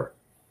artist ever.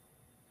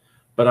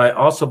 But I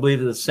also believe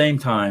at the same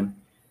time,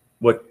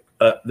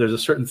 there's a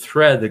certain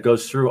thread that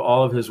goes through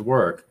all of his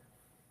work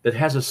that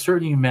has a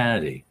certain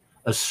humanity,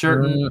 a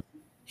certain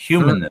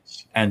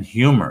humanness and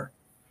humor.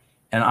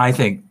 And I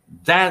think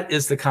that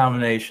is the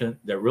combination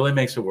that really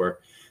makes it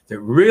work, that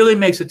really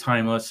makes it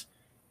timeless.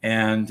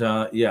 And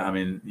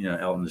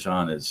Elton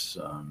John is,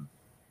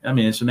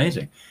 it's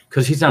amazing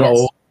because he's not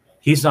old.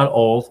 He's not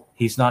old.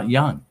 He's not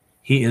young.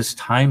 He is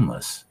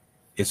timeless.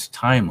 It's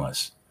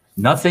timeless.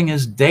 Nothing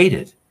is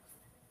dated.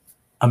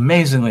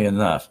 Amazingly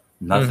enough,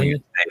 nothing is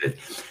dated.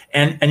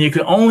 And you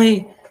can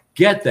only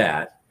get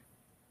that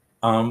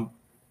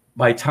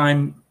by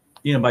time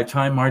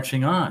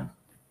marching on.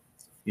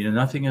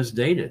 Nothing is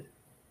dated.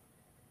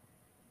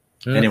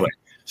 Anyway,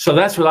 so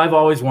that's what I've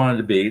always wanted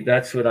to be.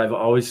 That's what I've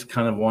always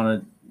kind of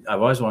wanted.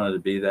 I've always wanted to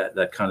be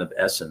that kind of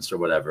essence or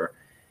whatever.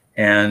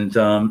 And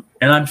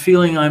I'm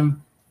feeling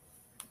I'm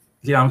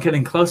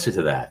getting closer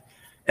to that.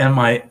 And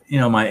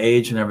my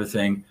age and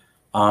everything,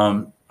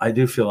 I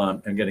do feel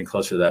I'm getting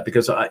closer to that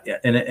because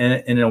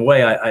in a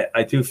way,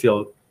 I do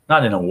feel,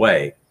 not in a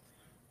way.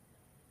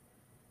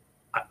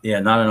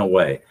 Not in a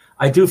way.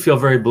 I do feel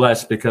very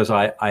blessed because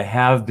I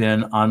have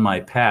been on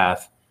my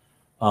path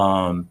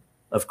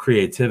of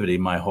creativity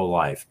my whole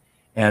life.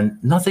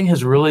 And nothing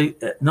has really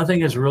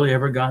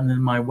ever gotten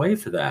in my way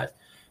for that.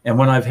 And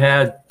when I've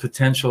had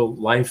potential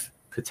life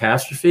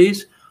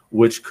catastrophes,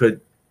 which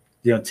could,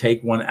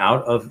 take one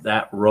out of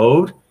that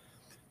road,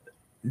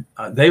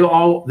 the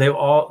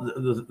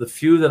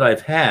few that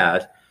I've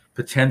had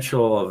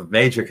potential of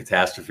major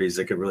catastrophes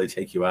that could really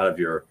take you out of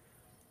your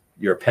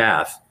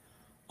path.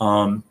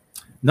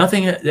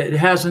 Nothing, it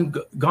hasn't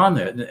gone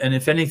there. And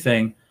if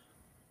anything,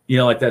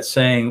 like that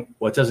saying,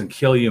 what doesn't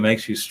kill you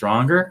makes you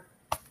stronger.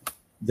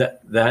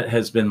 That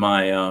has been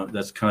my,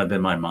 that's kind of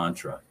been my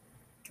mantra,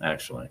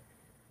 actually.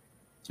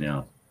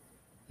 I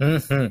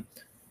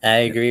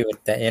agree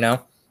with that,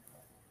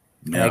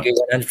 I agree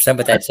 100%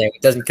 with that saying.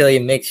 It doesn't kill you,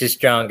 makes you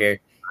stronger.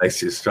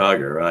 Makes you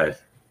stronger, right?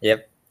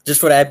 Yep.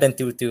 Just what I've been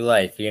through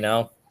life,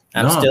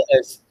 I'm still,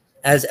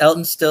 as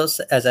Elton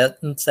says,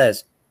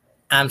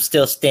 I'm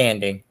still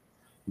standing.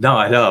 No,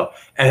 I know.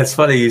 And it's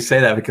funny you say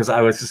that because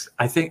I don't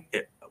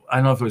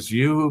know if it was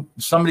you,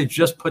 somebody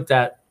just put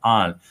that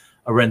on,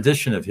 a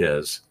rendition of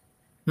his,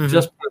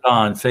 just put it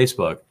on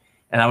Facebook.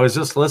 And I was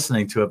just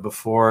listening to it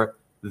before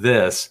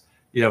this,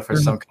 for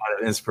some kind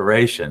of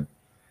inspiration.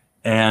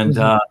 And,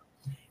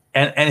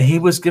 and he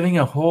was giving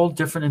a whole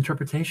different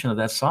interpretation of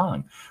that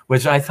song,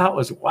 which I thought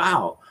was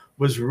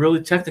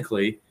really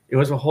technically, it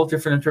was a whole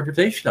different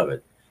interpretation of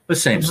it. The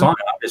same song,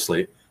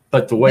 obviously,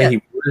 but the way he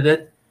worded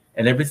it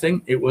and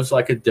everything, it was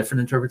like a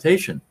different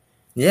interpretation.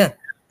 Yeah.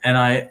 And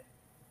I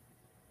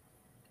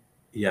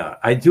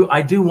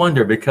do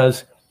wonder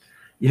because,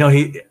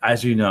 he,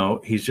 as you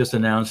know, he's just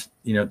announced,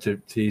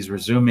 he's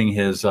resuming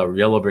his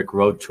Yellow Brick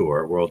Road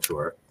world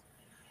tour.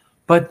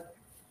 But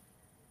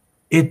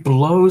it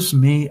blows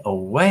me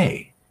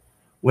away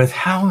with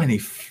how many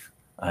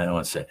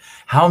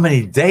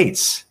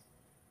dates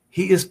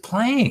he is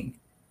playing.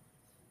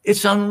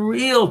 It's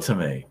unreal to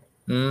me.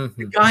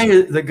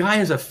 The guy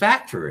is a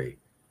factory.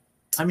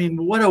 I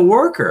mean, what a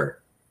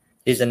worker.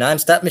 He's a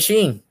nonstop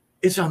machine.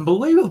 It's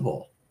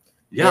unbelievable.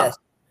 Yeah. Yes.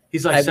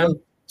 He's like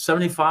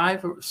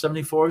 75 or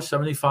 74,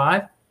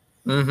 75.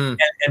 And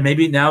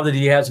maybe now that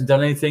he hasn't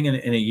done anything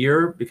in a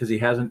year because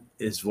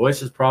his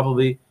voice is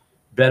probably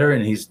better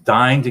and he's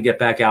dying to get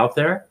back out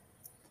there.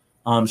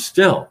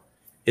 Still,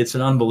 it's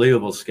an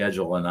unbelievable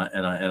schedule. And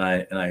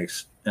I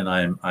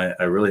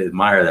really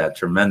admire that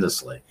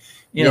tremendously.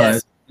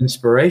 It's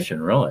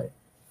inspiration, really.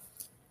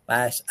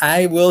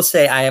 I will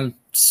say I am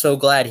so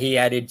glad he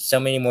added so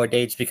many more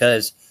dates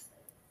because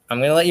I'm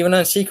going to let you in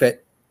on a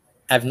secret.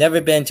 I've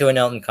never been to an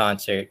Elton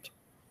concert.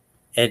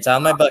 It's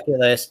on my bucket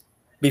list.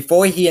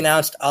 Before he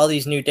announced all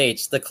these new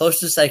dates, the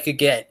closest I could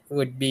get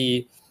would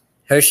be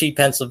Hershey,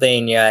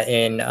 Pennsylvania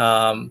in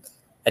I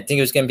think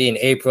it was going to be in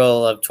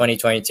April of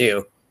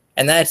 2022.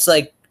 And that's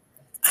like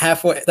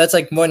halfway. That's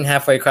like more than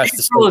halfway across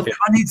the April state. of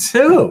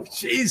 22.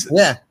 Jesus.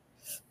 Yeah.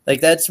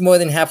 Like that's more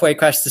than halfway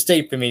across the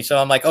state for me. So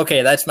I'm like,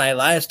 okay, that's my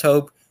last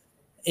hope.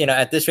 You know,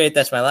 at this rate,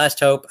 that's my last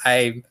hope.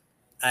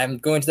 I'm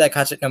going to that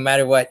concert no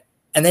matter what.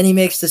 And then he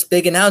makes this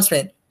big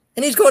announcement,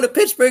 and he's going to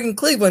Pittsburgh and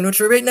Cleveland, which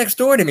are right next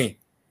door to me.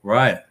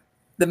 Right.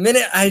 The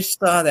minute I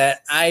saw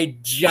that, I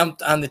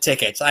jumped on the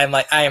tickets. I'm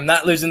like, I am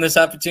not losing this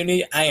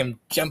opportunity. I am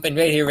jumping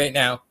right here, right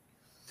now.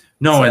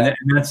 No,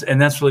 so,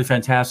 and that's really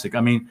fantastic. I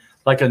mean,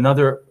 like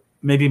another,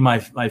 maybe my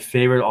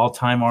favorite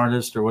all-time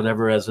artist or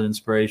whatever as an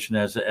inspiration,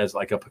 as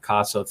like a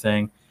Picasso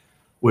thing,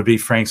 would be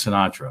Frank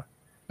Sinatra.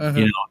 Mm-hmm.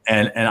 You know,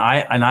 and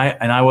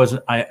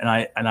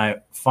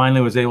I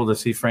finally was able to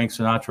see Frank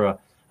Sinatra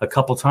a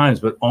couple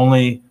times, but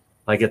only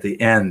like at the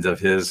end of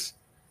his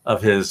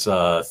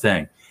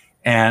thing,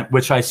 and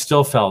which I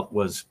still felt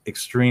was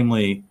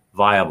extremely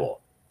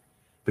viable,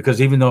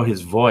 because even though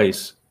his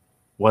voice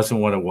wasn't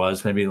what it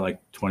was maybe like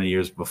 20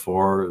 years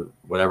before or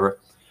whatever,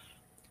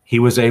 he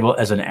was able,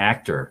 as an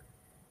actor,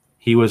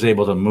 he was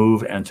able to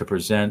move and to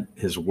present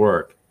his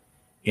work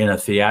in a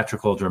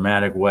theatrical,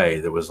 dramatic way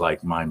that was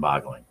like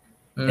mind-boggling.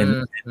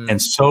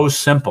 And so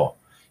simple,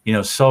 you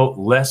know, so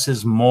less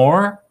is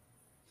more,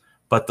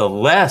 but the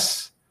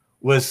less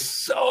was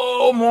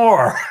so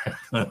more.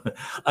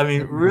 I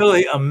mean,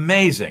 really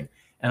amazing.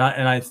 And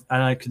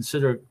I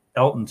consider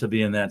Elton to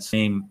be in that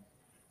same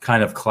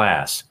kind of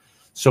class.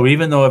 So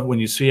even though when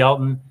you see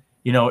Elton,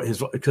 you know,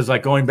 because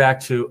like going back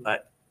to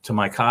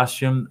my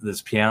costume,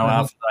 this piano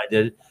outfit I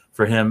did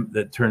for him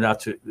that turned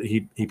out to,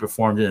 he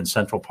performed it in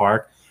Central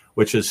Park,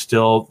 which is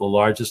still the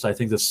largest, I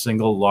think the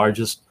single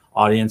largest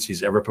audience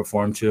he's ever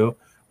performed to,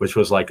 which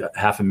was like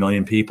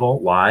 500,000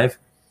 people live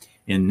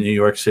in New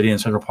York City in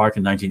Central Park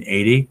in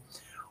 1980,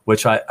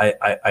 which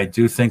I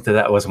do think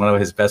that was one of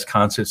his best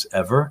concerts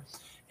ever.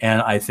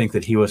 And I think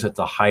that he was at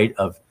the height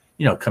of,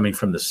 you know, coming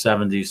from the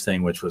 70s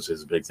thing, which was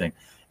his big thing.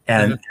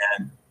 And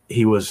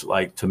he was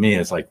like, to me,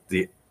 it's like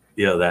the,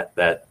 you know,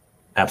 that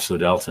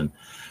absolute Elton.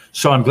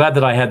 So I'm glad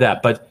that I had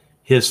that. But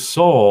his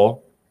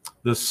soul,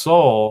 the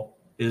soul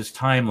is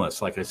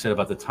timeless. Like I said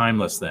about the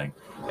timeless thing,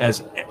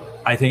 as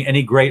I think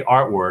any great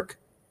artwork,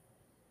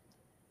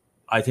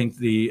 I think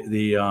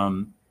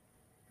the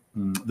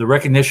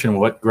recognition of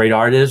what great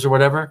art is or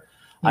whatever,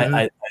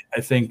 I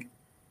think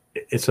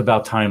it's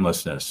about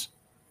timelessness.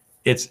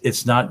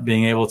 It's not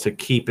being able to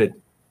keep it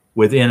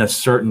within a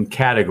certain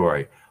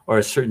category or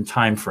a certain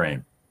time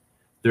frame.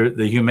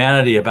 The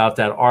humanity about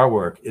that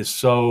artwork is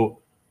so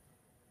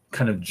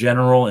kind of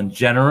general and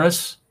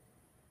generous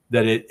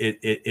that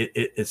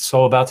it's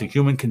so about the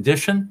human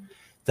condition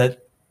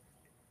that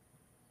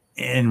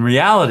in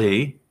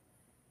reality,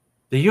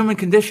 the human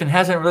condition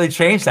hasn't really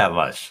changed that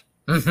much.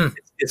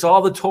 It's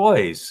all the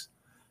toys.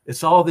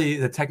 It's all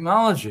the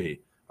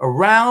technology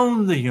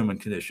around the human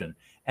condition.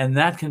 And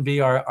that can be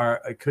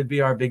it could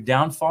be our big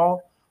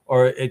downfall,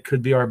 or it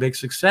could be our big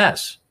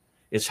success.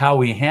 It's how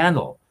we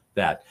handle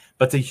that.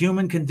 But the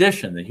human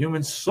condition, the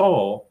human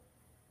soul,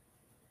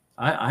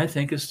 I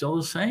think is still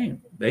the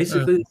same,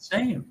 basically the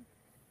same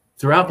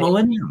throughout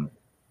millennium,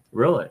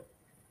 really.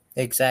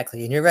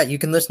 Exactly. And you're right. You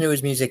can listen to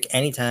his music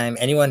anytime,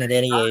 anyone at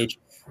any age,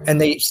 and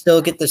they still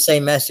get the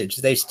same message.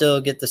 They still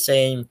get the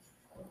same,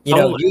 you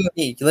know, you and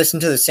me listen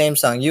to the same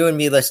song. You and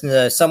me listen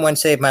to Someone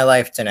Saved My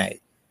Life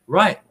Tonight.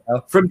 Right. You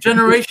know? From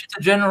generation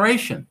to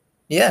generation.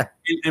 Yeah.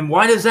 And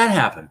why does that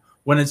happen?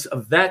 When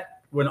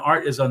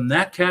art is on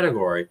that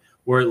category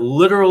where it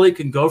literally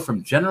can go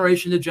from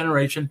generation to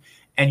generation,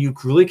 and you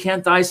really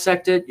can't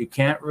dissect it. You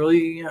can't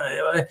really,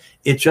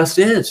 it just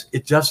is.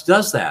 It just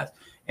does that.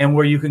 And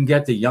where you can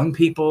get the young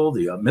people,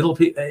 the middle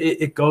people,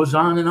 it goes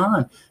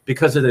on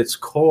because at its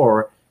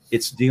core,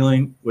 it's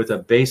dealing with a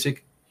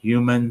basic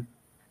human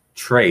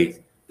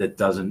trait that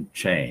doesn't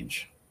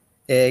change.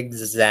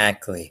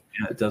 Exactly.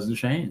 Yeah, it doesn't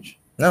change.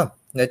 No,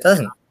 it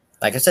doesn't.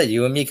 Like I said,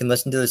 you and me can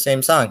listen to the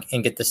same song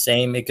and get the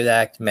same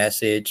exact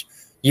message.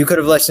 You could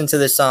have listened to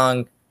the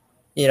song,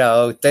 you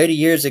know, 30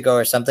 years ago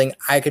or something.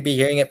 I could be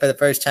hearing it for the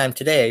first time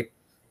today.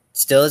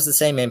 Still has the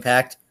same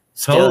impact.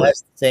 Still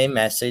has the same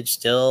message.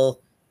 Still,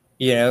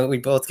 you know, we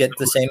both get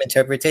the same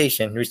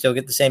interpretation. We still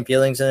get the same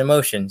feelings and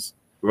emotions.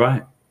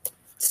 Right.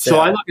 So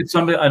I look at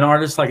an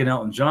artist like an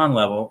Elton John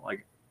level,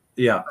 like,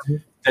 yeah,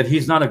 that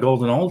he's not a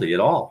golden oldie at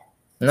all.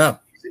 No.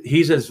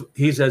 He's as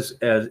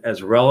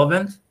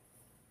relevant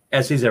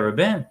as he's ever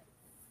been.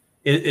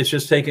 It's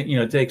just taken, you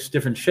know, it takes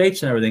different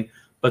shapes and everything,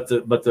 but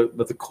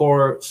the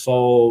core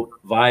soul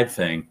vibe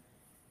thing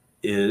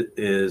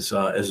is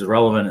as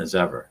relevant as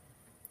ever.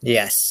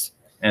 Yes.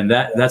 And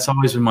that's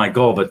always been my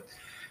goal, but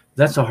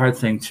that's a hard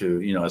thing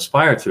to, you know,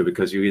 aspire to,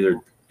 because you either,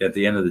 at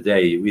the end of the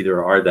day, you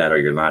either are that or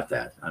you're not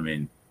that. I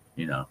mean,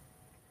 you know.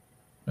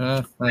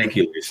 Thank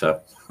you,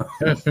 Lisa.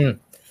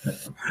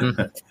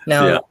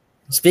 Now,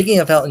 speaking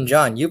of Elton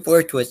John, you've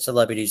worked with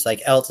celebrities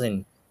like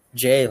Elton,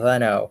 Jay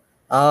Leno.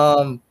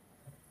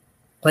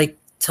 Like,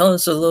 tell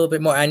us a little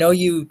bit more. I know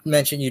you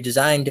mentioned you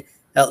designed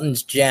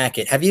Elton's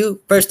jacket.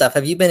 First off,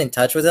 have you been in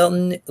touch with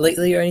Elton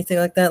lately or anything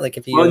like that? Like,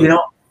 if you,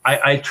 well,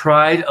 I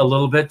tried a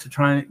little bit to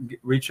try and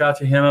reach out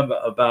to him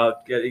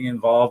about getting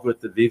involved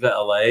with the Viva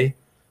LA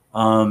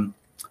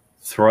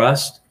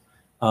thrust.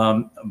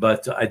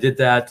 But I did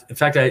that. In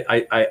fact,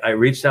 I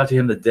reached out to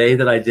him the day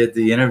that I did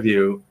the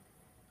interview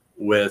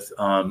with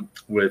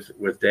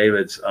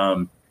David's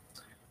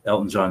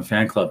Elton John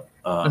fan club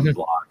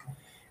blog,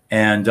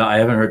 and I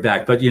haven't heard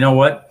back. But you know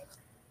what?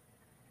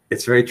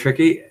 It's very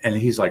tricky, and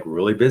he's like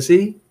really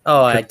busy.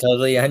 Oh, I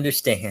totally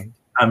understand.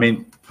 I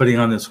mean, putting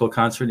on this whole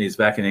concert, and he's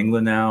back in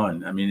England now,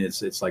 and I mean,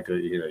 it's like a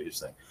huge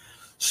thing.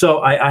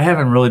 So I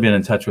haven't really been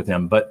in touch with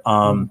him, but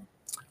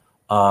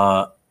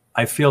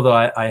I feel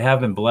that I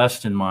have been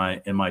blessed in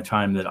my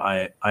time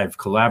that I've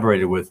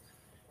collaborated with,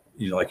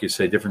 like you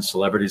say, different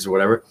celebrities or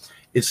whatever.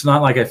 It's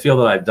not like I feel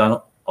that I've done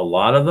a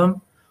lot of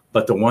them,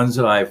 but the ones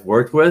that I've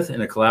worked with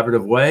in a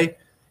collaborative way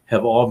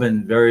have all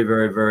been very,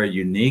 very, very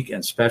unique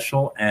and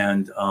special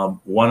and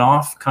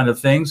one-off kind of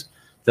things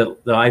that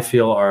I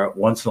feel are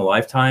once in a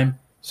lifetime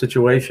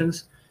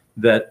situations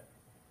that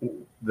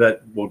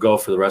will go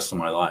for the rest of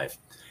my life.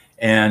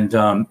 And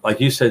like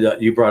you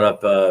said, you brought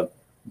up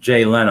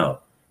Jay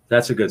Leno.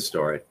 That's a good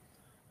story.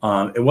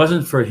 It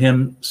wasn't for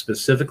him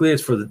specifically.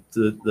 It's for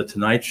the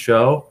Tonight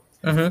Show.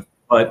 Mm-hmm.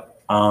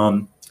 But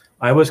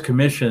I was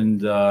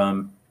commissioned,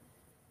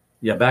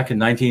 back in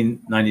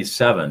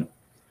 1997.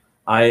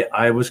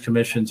 I was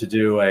commissioned to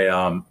do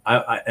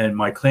and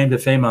my claim to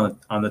fame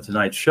on the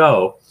Tonight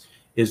Show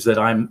is that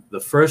I'm the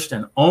first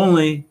and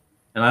only,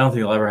 and I don't think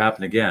it'll ever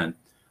happen again,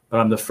 but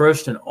I'm the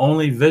first and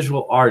only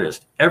visual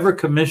artist ever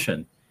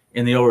commissioned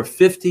in the over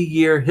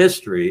 50-year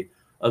history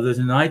of the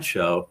Tonight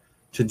Show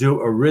to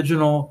do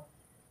original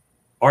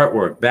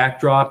artwork,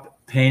 backdrop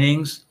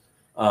paintings,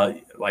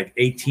 like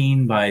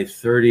 18 by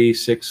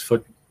 36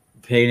 foot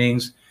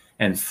paintings,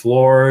 and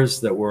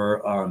floors that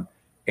were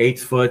 8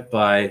 foot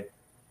by,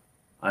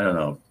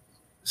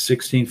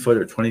 16 foot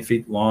or 20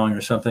 feet long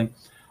or something.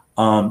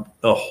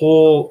 The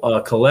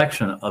whole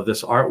collection of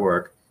this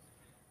artwork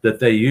that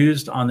they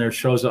used on their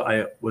shows.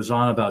 I was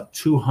on about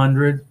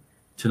 200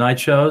 Tonight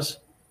Shows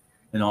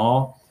in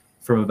all,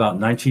 from about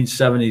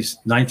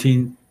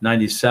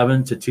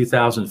 1997 to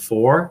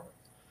 2004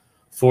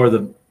 for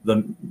the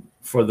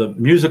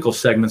musical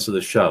segments of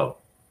the show.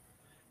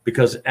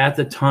 Because at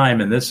the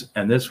time, and this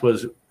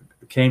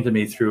came to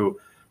me through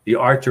the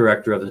art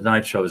director of the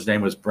Tonight Show. His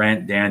name was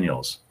Brant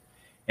Daniels,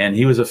 and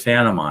he was a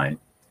fan of mine.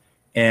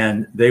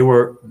 And they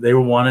were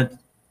wanted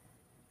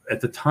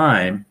at the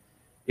time.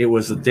 It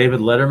was the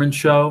David Letterman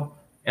show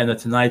and the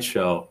Tonight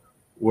Show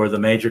were the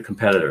major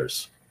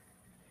competitors.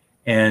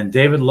 And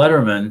David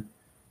Letterman,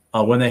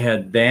 when they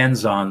had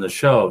bands on the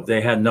show,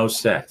 they had no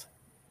set.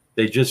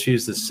 They just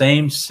used the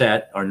same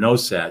set or no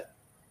set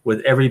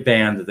with every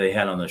band that they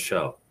had on the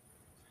show.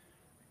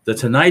 The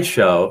Tonight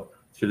Show,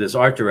 through this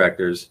art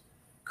directors,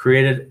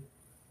 created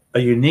a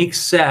unique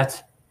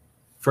set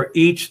for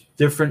each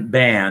different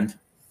band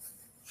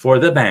for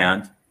the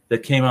band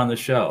that came on the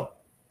show.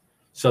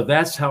 So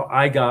that's how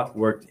I got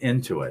worked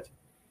into it.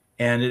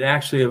 And it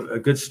actually, a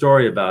good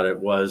story about it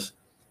was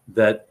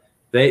that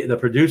the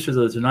producers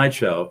of the Tonight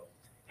Show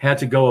had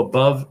to go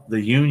above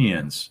the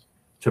unions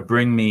to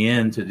bring me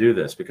in to do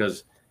this,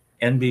 because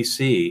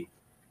NBC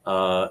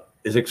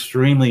is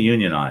extremely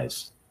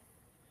unionized.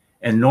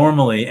 And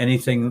normally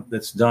anything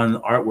that's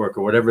done, artwork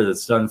or whatever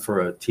that's done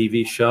for a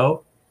TV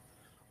show,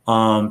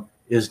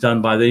 is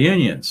done by the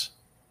unions.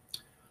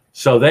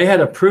 So they had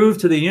to prove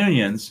to the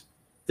unions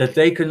that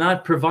they could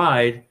not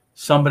provide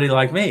somebody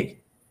like me.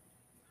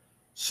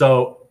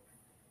 So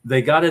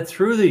they got it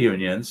through the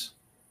unions,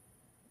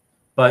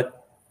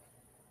 but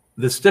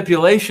the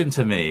stipulation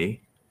to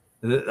me,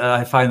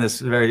 I find this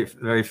very,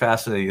 very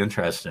fascinating,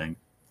 interesting.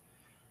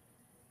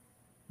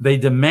 They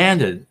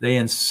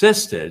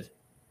insisted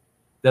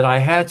that I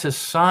had to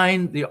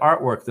sign the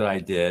artwork that I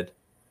did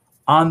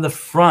on the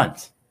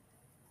front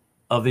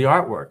of the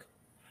artwork.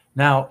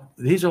 Now,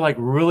 these are like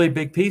really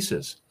big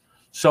pieces.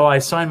 So I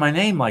signed my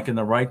name like in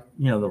the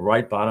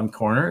right bottom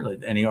corner, like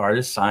any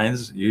artist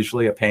signs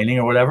usually a painting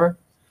or whatever.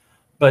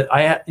 But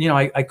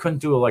I couldn't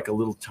do like a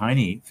little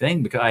tiny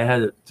thing because I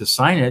had to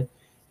sign it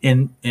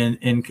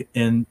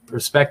in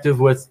perspective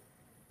with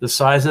the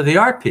size of the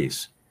art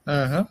piece.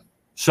 Uh-huh.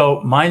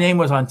 So my name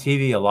was on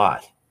TV a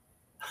lot.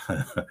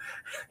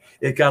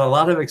 It got a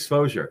lot of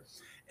exposure,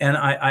 and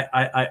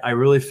I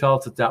really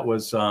felt that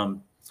was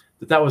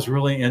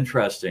really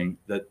interesting.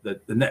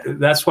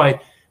 That's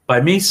why by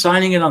me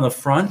signing it on the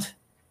front,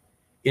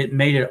 it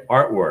made it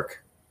artwork.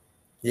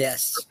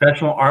 Yes,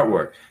 professional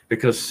artwork,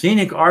 because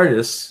scenic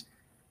artists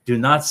do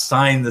not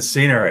sign the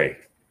scenery.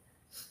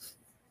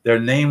 They're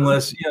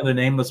nameless, they're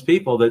nameless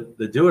people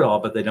that do it all,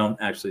 but they don't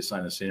actually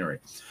sign the scenery.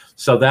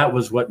 So that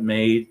was what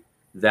made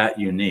that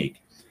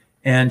unique.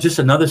 And just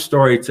another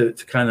story to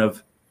kind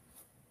of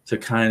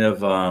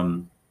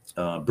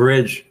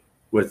bridge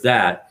with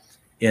that.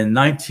 In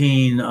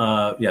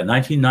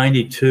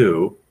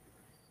 1992,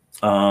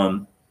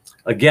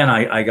 Again,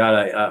 I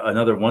got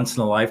another once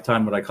in a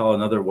lifetime, what I call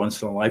another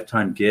once in a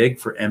lifetime gig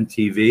for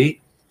MTV.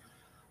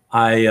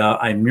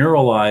 I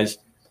muralized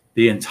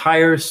the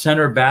entire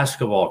center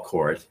basketball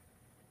court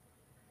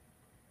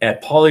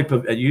at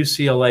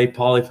UCLA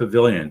Pauley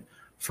Pavilion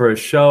for a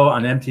show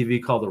on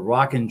MTV called the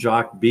Rock and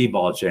Jock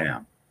B-Ball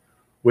Jam,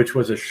 which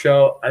was a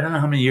show, I don't know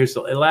how many years,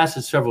 it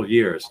lasted several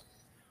years,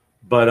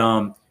 but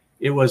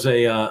it was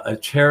a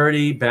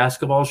charity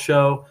basketball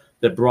show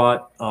that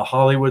brought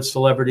Hollywood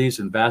celebrities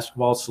and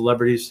basketball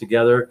celebrities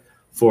together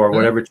for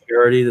whatever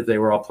charity that they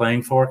were all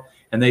playing for,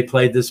 and they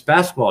played this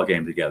basketball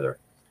game together.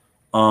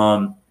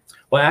 Well,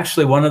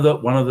 actually, one of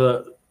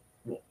the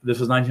this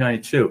was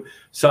 1992.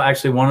 So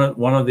actually,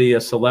 one of the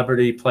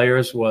celebrity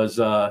players was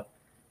oh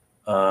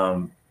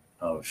my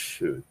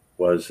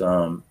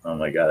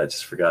God, I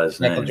just forgot his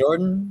name. Michael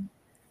Jordan?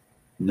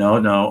 No.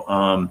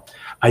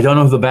 I don't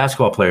know who the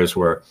basketball players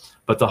were,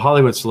 but the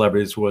Hollywood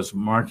celebrities was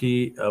Mark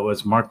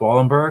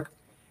Wallenberg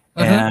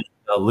and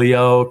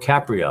Leonardo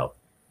DiCaprio.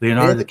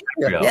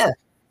 Yeah.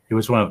 He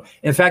was one of them.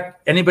 In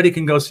fact, anybody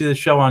can go see the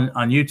show on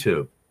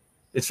YouTube.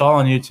 It's all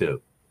on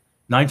YouTube.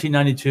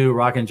 1992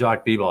 Rock and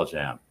Jock B-Ball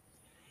Jam.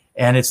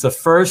 And it's the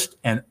first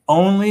and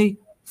only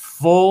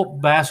full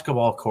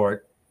basketball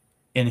court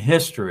in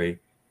history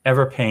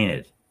ever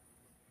painted.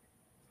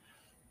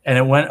 And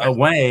it went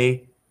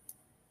away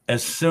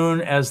as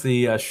soon as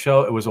the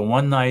show, it was a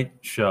one-night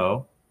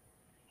show,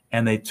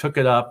 and they took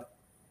it up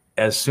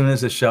as soon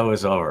as the show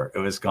was over. It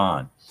was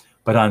gone.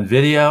 But on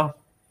video,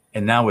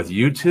 and now with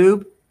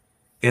YouTube,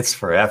 it's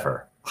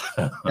forever.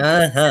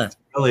 It's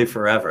really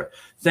forever.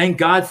 Thank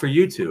God for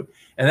YouTube.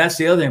 And that's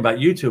the other thing about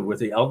YouTube with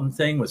the Elton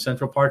thing, with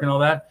Central Park and all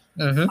that.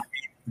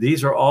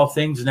 These are all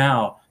things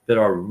now that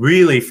are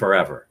really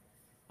forever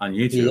on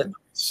YouTube.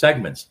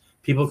 Segments.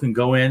 People can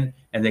go in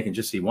and they can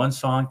just see one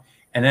song.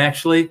 And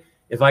actually,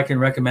 if I can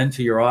recommend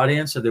to your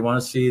audience, if they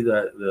want to see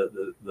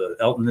the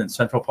Elton in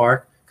Central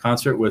Park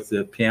concert with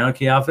the piano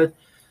key outfit,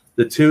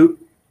 the two,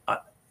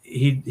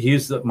 he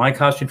used my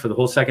costume for the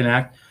whole second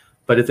act.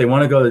 But if they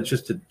want to go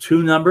to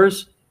two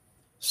numbers,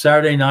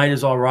 Saturday Night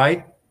Is All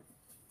Right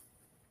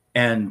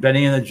and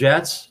Benny and the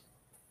Jets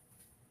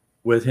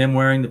with him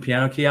wearing the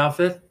piano key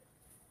outfit,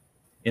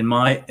 in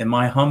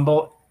my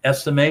humble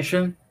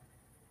estimation,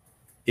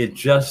 it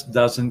just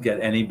doesn't get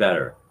any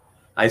better.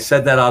 I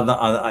said that on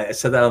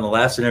the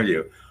last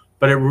interview,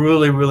 but it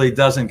really, really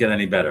doesn't get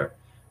any better,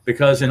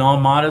 because in all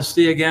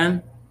modesty,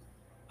 again,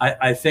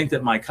 I think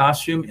that my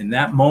costume in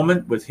that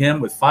moment with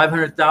him, with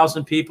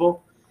 500,000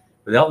 people,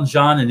 with Elton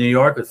John in New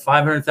York, with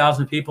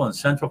 500,000 people in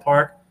Central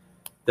Park,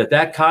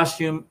 that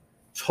costume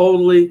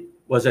totally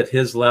was at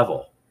his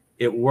level.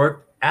 It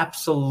worked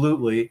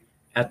absolutely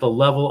at the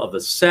level of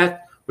the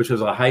set, which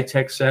was a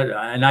high-tech set.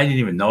 And I didn't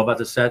even know about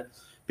the set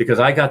because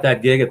I got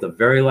that gig at the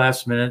very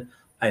last minute.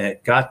 And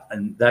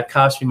that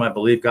costume, I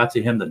believe, got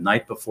to him the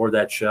night before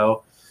that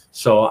show.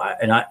 So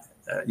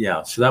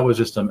that was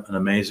just an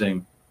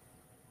amazing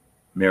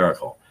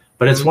miracle.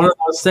 But it's one of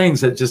those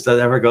things that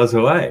never goes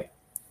away.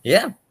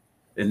 Yeah.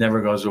 It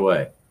never goes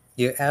away.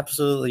 You're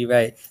absolutely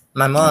right.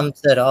 My mom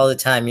said all the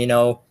time,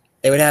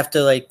 they would have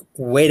to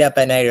wait up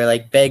at night or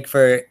beg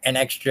for an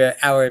extra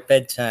hour at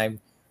bedtime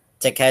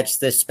to catch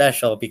this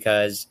special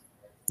because,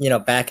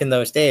 back in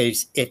those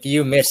days, if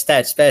you missed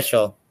that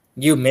special,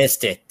 you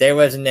missed it. There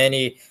wasn't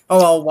any,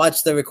 I'll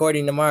watch the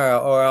recording tomorrow,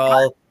 or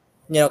I'll,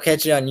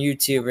 catch it on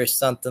YouTube or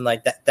something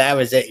like that. That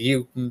was it.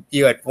 You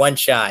had one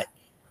shot.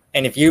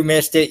 And if you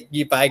missed it,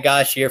 by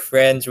gosh, your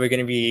friends were going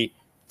to be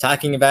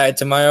talking about it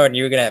tomorrow and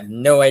you're going to have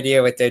no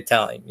idea what they're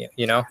telling you,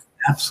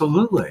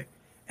 Absolutely.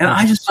 And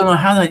I just don't know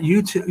how that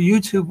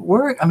YouTube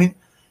works. I mean,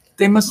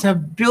 they must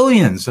have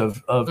billions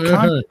of content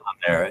on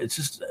there.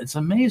 It's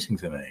amazing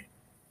to me.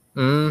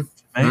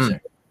 Amazing.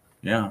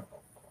 Yeah.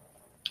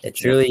 It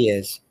truly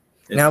is.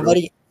 Now,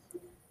 buddy,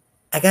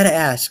 I got to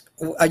ask,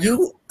 are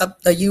you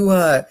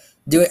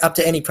doing up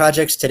to any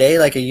projects today?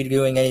 Are you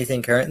doing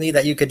anything currently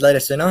that you could let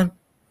us in on?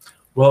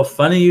 Well,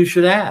 funny you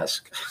should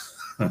ask.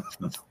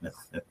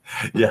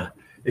 Yeah,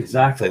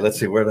 exactly. Let's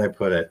see, where did I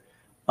put it?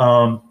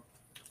 I'm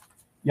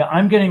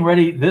getting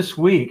ready this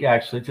week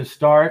actually to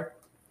start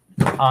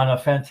on a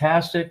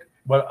fantastic,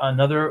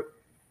 another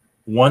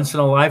once in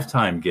a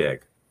lifetime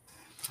gig,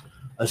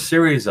 a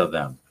series of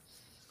them.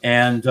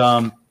 And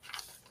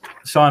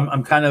so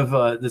I'm kind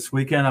of this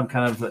weekend, I'm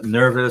kind of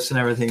nervous and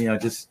everything,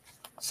 just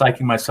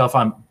psyching myself.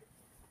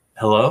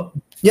 Hello?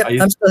 Yeah,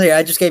 I'm still here.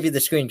 I just gave you the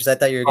screen because I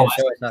thought you were going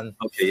to show us something.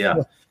 Okay,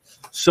 yeah.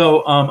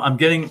 So I'm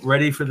getting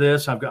ready for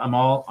this. I'm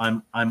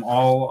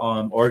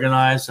all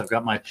organized. I've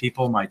got my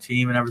people, my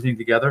team, and everything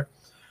together.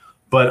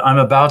 But I'm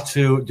about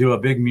to do a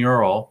big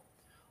mural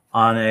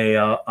on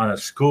a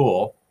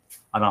school,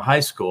 on a high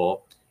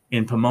school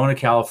in Pomona,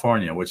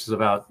 California, which is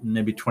about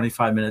maybe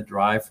 25-minute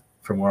drive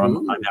from where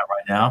I'm at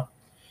right now.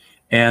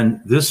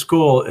 And this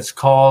school is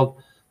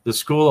called the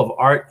School of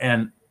Art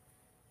and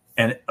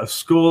a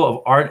School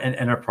of Art and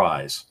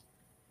Enterprise.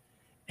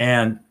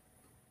 And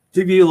to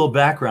give you a little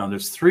background,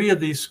 there's 3 of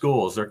these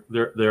schools.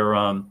 They're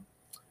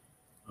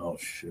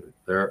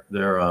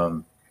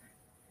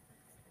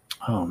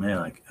oh man,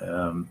 like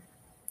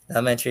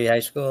Elementary, high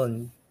school,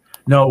 and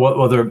no,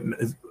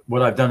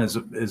 what I've done is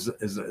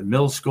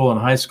middle school and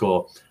high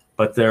school,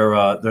 but they're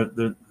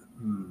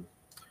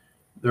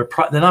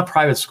not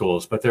private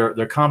schools, but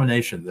they're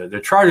combination. They're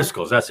charter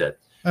schools. That's it.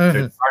 They're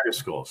charter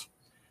schools.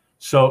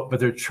 So, but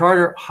they're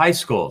charter high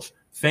schools,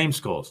 fame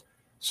schools.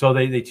 So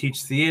they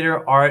teach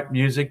theater, art,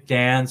 music,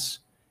 dance,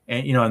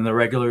 and in the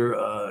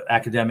regular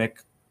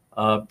academic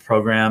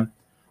program.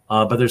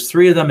 But there's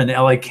 3 of them in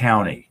LA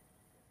County.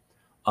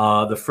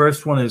 The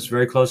first one is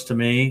very close to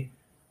me.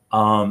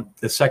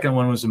 The second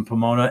one was in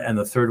Pomona, and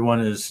the third one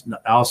is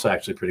also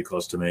actually pretty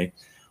close to me.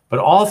 But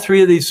all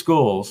 3 of these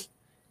schools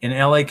in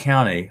LA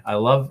County, I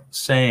love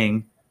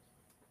saying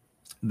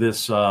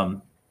this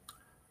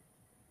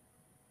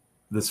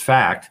this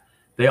fact,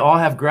 they all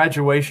have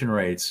graduation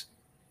rates,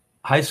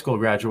 high school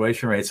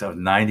graduation rates of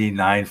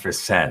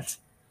 99%.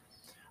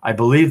 I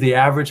believe the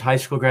average high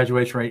school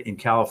graduation rate in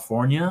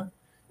California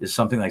is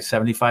something like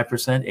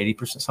 75%,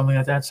 80%, something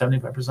like that,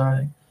 75%, I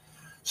think.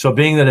 So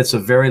being that it's a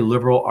very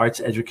liberal arts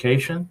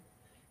education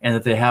and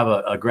that they have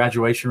a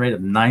graduation rate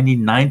of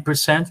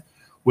 99%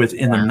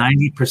 within the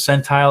 90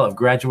 percentile of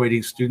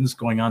graduating students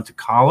going on to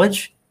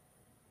college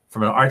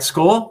from an art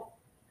school,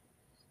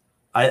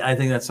 I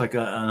think that's like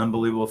an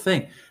unbelievable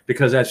thing,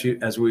 because as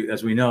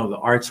we know, the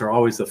arts are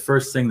always the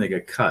first thing that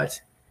get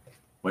cut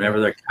whenever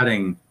they're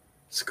cutting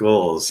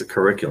schools, the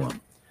curriculum.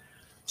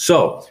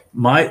 So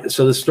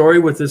the story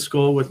with this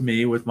school, with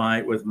my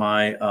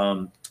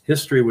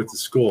history with the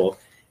school,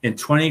 in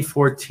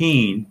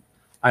 2014,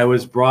 I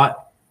was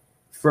brought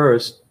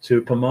first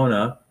to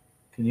Pomona.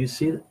 Can you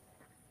see it?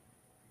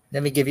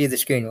 Let me give you the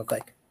screen real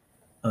quick.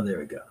 Oh, there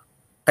we go.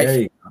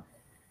 There you go.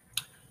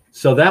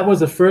 So that was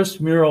the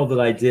first mural that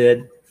I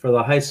did for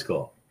the high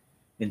school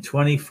in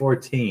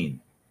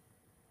 2014.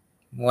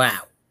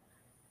 Wow.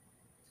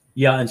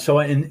 Yeah, and so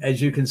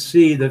as you can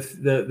see,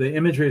 the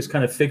imagery is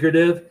kind of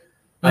figurative.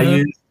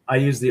 I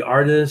use the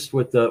artist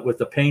with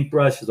the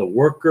paintbrush as a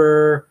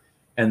worker,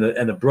 and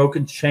the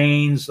broken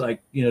chains, like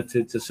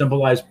to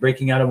symbolize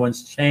breaking out of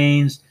one's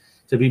chains,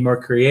 to be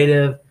more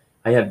creative.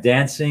 I have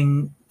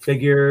dancing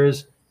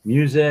figures,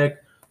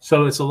 music,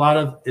 so it's a lot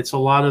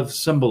of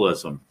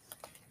symbolism.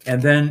 And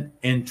then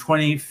in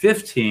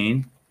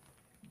 2015,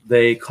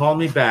 they called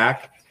me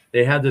back.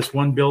 They had this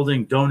one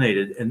building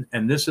donated, and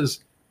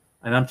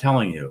I'm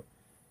telling you,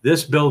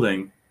 this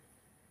building,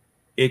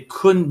 it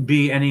couldn't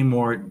be any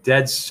more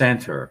dead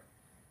center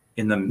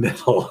in the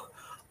middle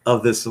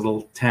of this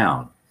little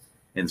town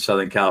in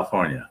Southern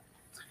California.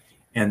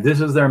 And this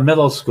is their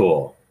middle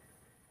school,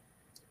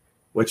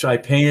 which I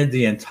painted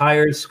the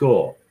entire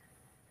school.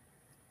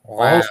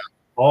 Wow.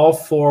 All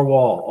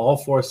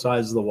 4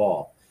 sides of the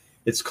wall.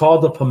 It's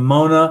called the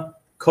Pomona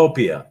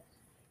Copia.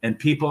 And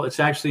it's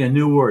actually a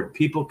new word.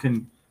 People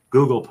can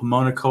Google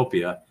Pomona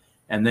Copia,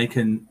 and they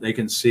can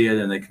see it,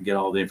 and they can get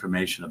all the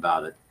information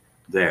about it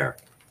there.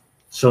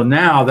 So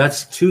now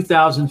that's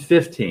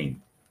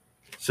 2015.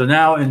 So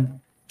now in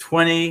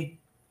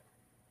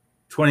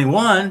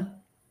 2021,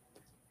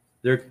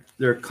 they're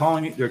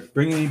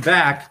bringing me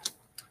back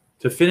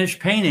to finish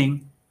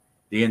painting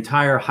the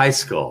entire high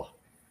school.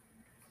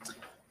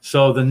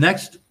 So the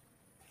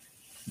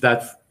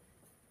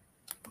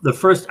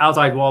first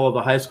outside wall of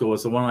the high school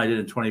was the one I did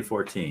in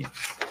 2014.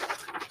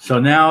 So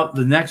now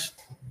the next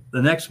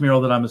mural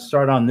that I'm going to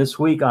start on this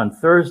week on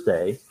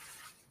Thursday,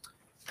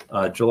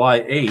 July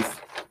 8th.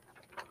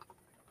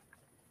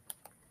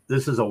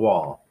 This is a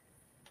wall.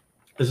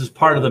 This is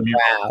part of the mural.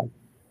 Wow.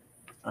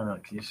 I don't know.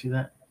 Can you see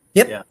that?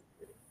 Yep. Yeah.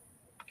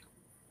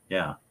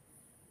 Yeah.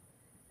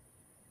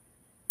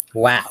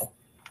 Wow.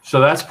 So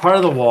that's part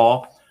of the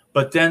wall.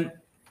 But then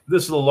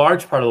this is a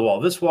large part of the wall.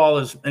 This wall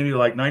is maybe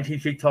like 19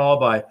 feet tall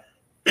by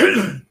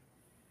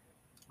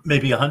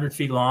maybe 100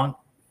 feet long.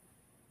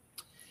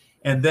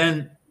 And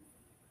then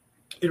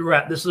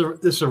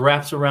this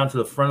wraps around to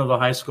the front of the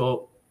high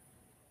school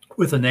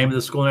with the name of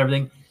the school and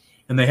everything.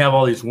 And they have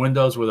all these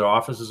windows where their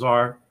offices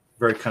are,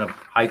 very kind of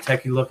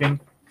high-techy looking.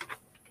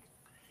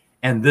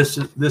 And this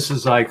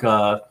is like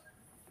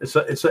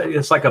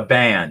it's like a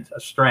band, a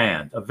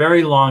strand, a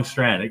very long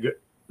strand.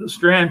 The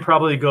strand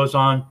probably goes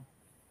on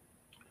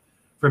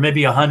for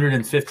maybe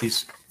 150,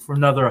 for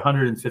another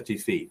 150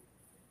 feet.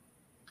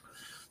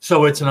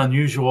 So it's an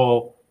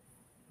unusual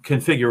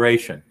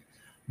configuration,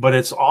 but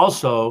it's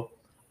also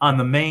on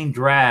the main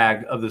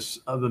drag of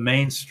the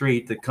main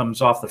street that comes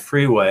off the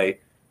freeway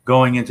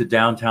going into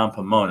downtown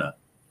Pomona.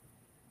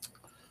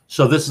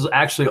 So this is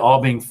actually all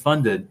being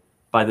funded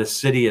by the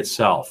city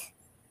itself,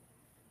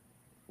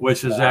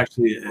 which is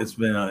it's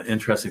been an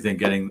interesting thing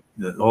getting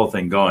the whole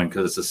thing going,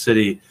 because it's a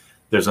city.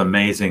 There's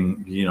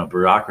amazing,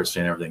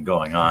 bureaucracy and everything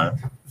going on.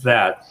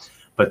 But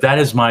that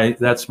is my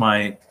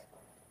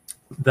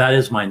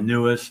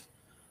newest,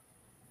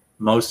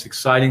 most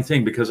exciting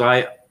thing, because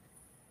I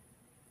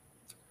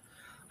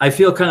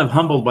feel kind of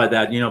humbled by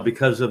that,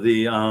 because of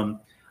the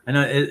I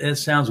know it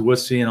sounds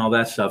wussy and all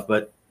that stuff,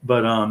 but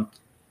to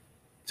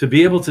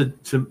be able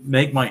to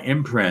make my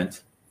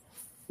imprint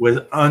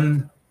with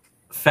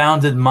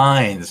unfounded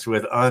minds,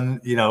 with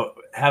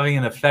having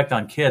an effect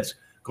on kids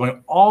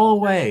going all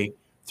the way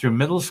through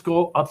middle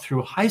school up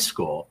through high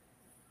school.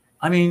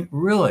 I mean,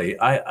 really,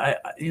 I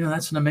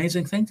that's an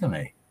amazing thing to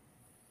me.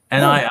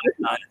 And I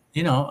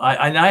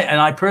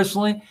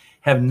personally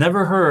have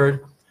never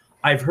heard.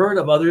 I've heard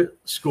of other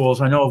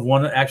schools. I know of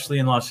one actually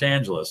in Los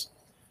Angeles,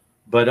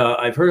 but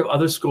I've heard of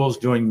other schools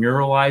doing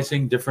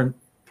muralizing different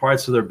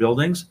parts of their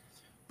buildings.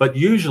 But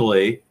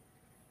usually,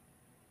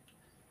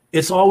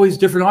 it's always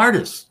different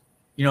artists.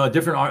 You know,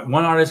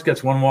 one artist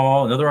gets one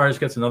wall, another artist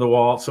gets another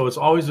wall. So it's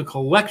always a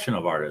collection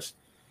of artists.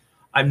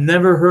 I've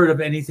never heard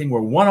of anything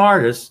where one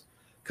artist,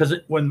 because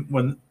they're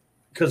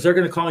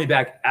going to call me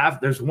back after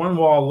there's one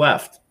wall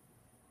left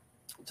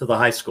to the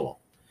high school.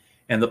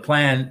 And the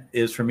plan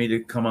is for me to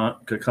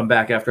come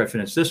back after I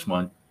finish this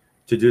one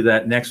to do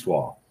that next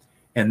wall.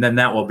 And then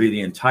that will be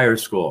the entire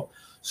school.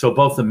 So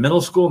both the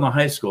middle school and the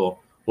high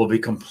school will be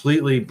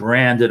completely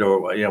branded, or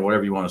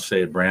whatever you want to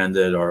say,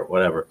 branded or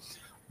whatever,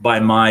 by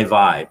my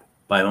vibe,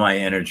 by my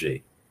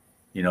energy,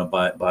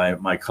 by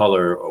my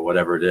color or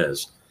whatever it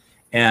is.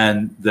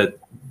 And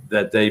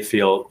that they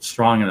feel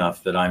strong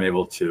enough that I'm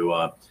able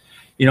to,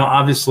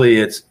 obviously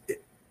it's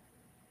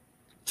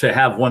to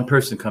have one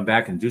person come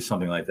back and do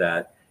something like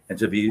that, and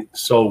to be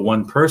so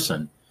one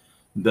person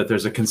that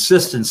there's a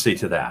consistency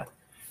to that.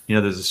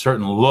 There's a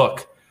certain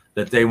look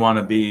that they want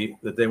to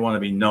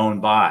be known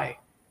by,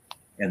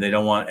 and they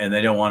don't want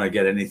to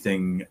get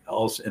anything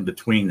else in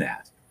between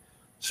that.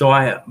 So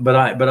I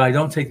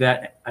don't take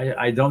that.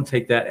 I don't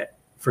take that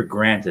for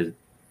granted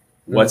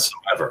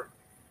whatsoever.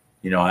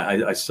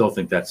 I still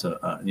think that's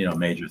a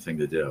major thing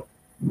to do.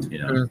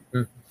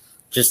 Mm-hmm.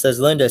 Just as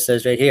Linda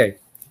says right here,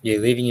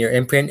 you're leaving your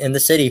imprint in the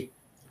city.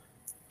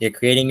 You're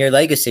creating your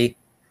legacy.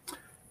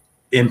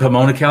 In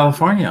Pomona,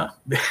 California.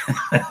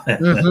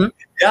 Mm-hmm.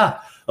 Yeah,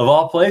 of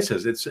all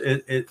places.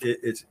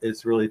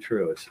 It's really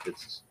true.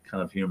 It's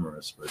kind of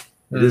humorous, but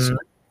it is.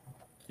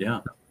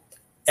 Yeah.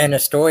 And a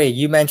story,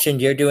 you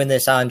mentioned you're doing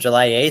this on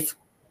July 8th.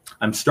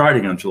 I'm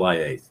starting on July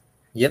 8th.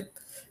 Yep.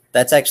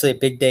 That's actually a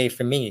big day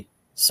for me.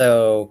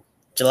 So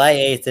July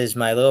 8th is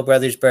my little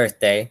brother's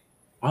birthday.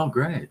 Oh,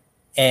 great.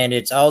 And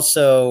it's on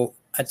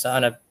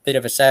a bit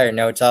of a sadder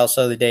note, it's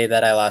also the day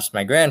that I lost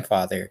my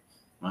grandfather.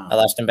 Wow. I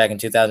lost him back in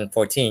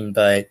 2014,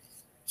 but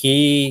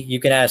you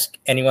can ask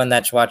anyone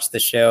that's watched the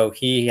show,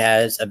 he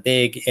has a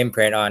big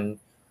imprint on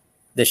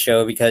the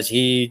show because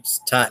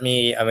he's taught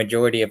me a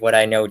majority of what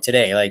I know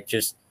today, like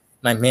just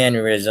my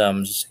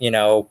mannerisms,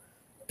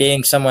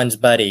 being someone's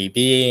buddy,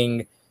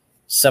 being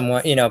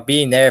someone,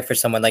 being there for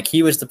someone. Like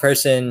he was the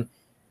person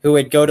who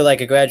would go to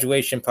like a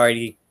graduation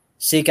party,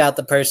 seek out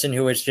the person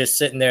who was just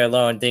sitting there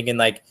alone thinking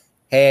like,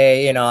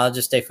 hey, I'll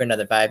just stay for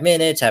another 5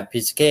 minutes, have a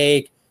piece of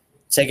cake,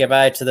 say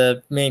goodbye to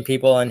the main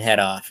people and head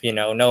off.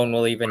 No one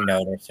will even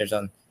notice or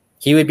something.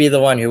 He would be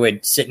the one who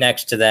would sit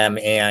next to them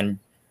and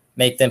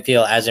make them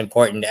feel as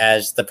important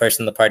as the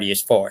person the party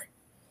is for.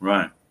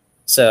 Right.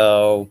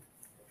 So,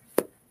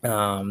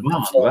 yeah.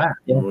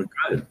 Well,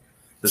 good.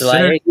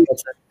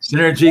 The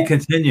synergy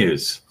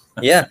continues.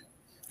 Yeah,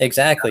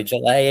 exactly.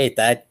 July 8th.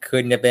 That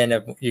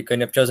you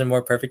couldn't have chosen a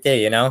more perfect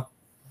day,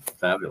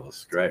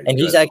 Fabulous. Great. And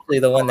he's actually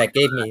the one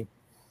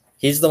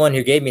he's the one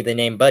who gave me the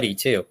name Buddy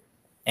too.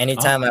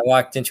 Anytime I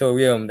walked into a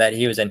room that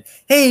he was in,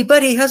 hey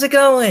buddy, how's it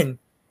going?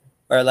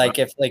 Or like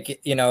if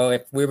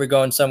we were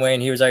going somewhere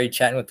and he was already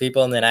chatting with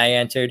people and then I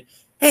entered,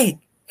 hey,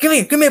 come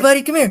here,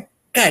 buddy, come here.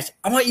 Guys,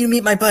 I want you to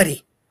meet my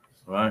buddy.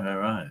 Right.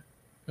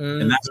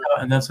 Mm-hmm.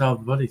 And that's how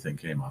the buddy thing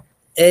came up.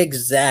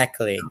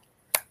 Exactly.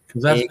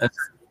 Because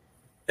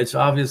it's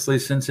obviously,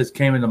 since it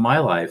came into my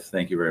life,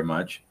 thank you very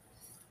much.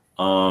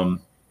 I've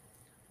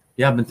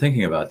been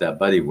thinking about that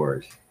buddy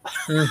word.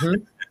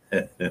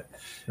 Mm-hmm.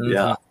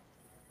 Yeah.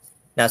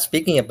 Now,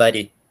 speaking of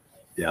buddy,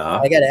 yeah,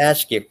 I got to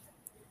ask you,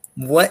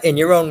 what, in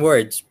your own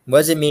words, what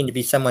does it mean to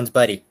be someone's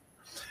buddy?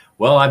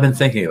 Well, I've been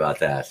thinking about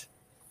that.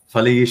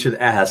 Funny you should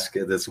ask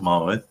at this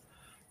moment,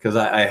 because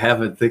I have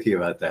been thinking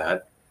about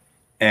that.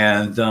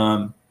 And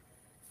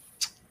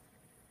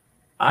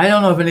I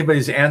don't know if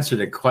anybody's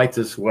answered it quite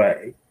this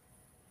way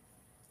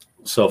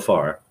so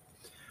far,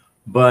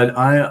 but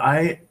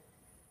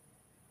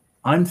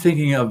I'm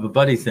thinking of the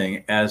buddy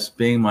thing as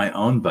being my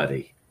own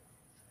buddy,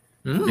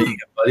 being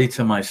a buddy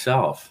to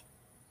myself,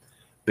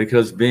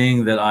 because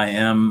being that I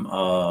am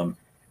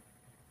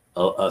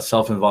a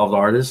self-involved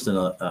artist, and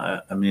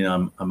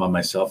I'm on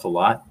myself a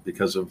lot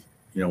because of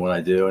what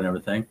I do and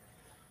everything,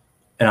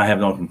 and I have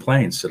no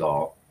complaints at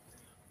all.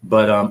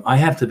 But I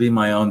have to be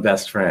my own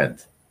best friend.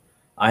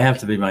 I have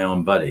to be my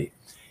own buddy,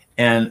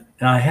 and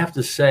I have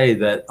to say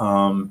that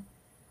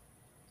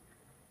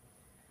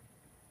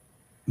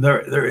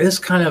there is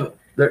kind of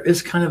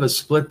a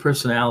split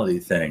personality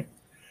thing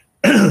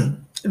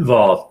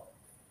involved.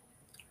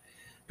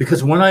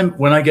 Because when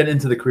I get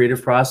into the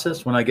creative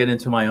process, when I get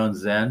into my own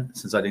Zen,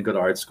 since I didn't go to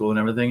art school and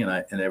everything,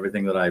 and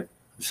everything that I've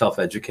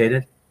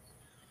self-educated.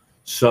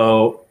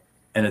 So,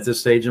 and at this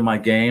stage in my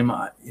game,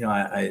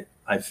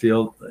 I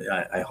feel,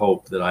 I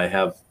hope that I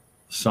have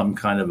some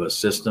kind of a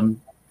system,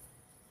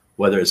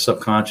 whether it's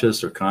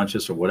subconscious or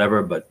conscious or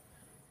whatever, but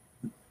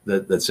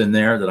that's in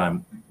there that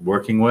I'm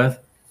working with.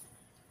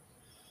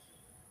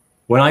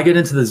 When I get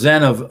into the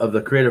zen of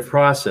the creative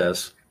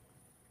process,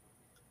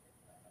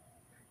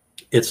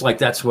 it's like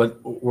that's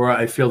where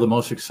I feel the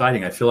most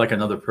exciting. I feel like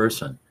another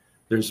person.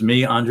 There's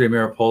me, Andrei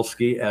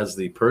Miropolsky, as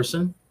the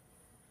person,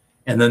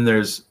 and then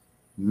there's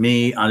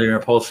me, Andrei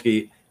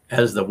Miropolsky,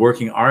 as the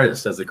working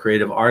artist, as the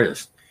creative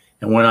artist.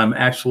 And when I'm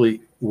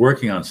actually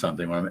working on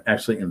something, when I'm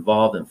actually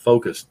involved and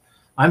focused,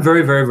 I'm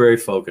very, very, very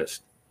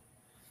focused.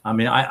 I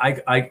mean,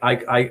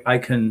 I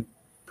can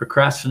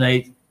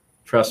procrastinate.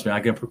 Trust me, I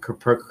can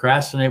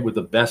procrastinate with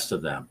the best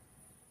of them.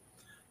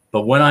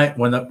 But when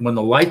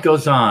the light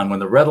goes on, when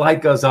the red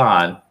light goes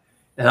on,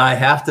 and I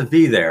have to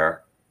be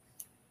there,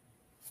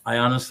 I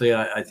honestly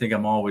think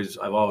I've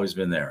always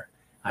been there.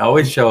 I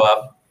always show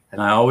up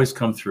and I always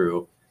come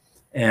through,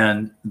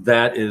 and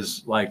that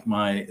is like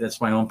that's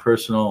my own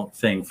personal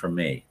thing for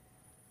me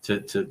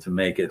to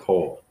make it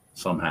whole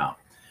somehow.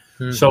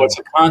 Mm-hmm. So it's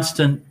a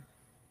constant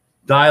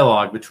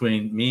dialogue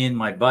between me and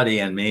my buddy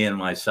and me and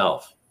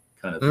myself,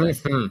 kind of thing.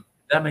 Mm-hmm. If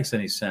that makes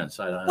any sense?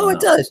 I don't know. It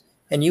does.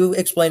 And you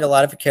explained a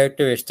lot of the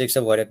characteristics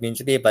of what it means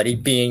to be a buddy,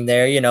 being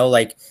there,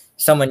 like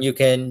someone you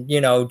can,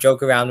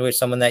 joke around with,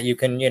 someone that you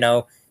can,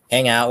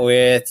 hang out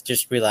with,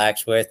 just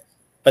relax with.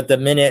 But the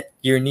minute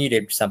you're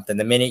needed something,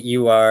 the minute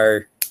you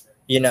are,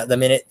 the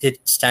minute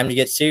it's time to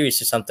get serious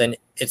or something,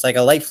 it's like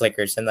a light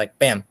flickers and like,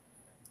 bam,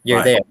 you're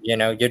right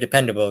there, you're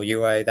dependable.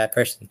 You are that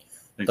person.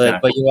 Exactly.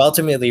 But you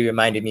ultimately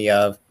reminded me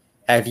of,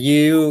 have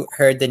you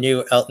heard the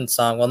new Elton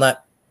song? Well,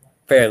 not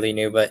fairly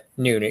new, but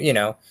new,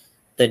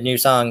 the new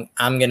song,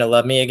 I'm Gonna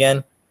Love Me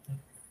Again?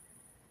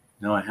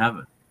 No, I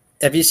haven't.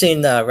 Have you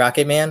seen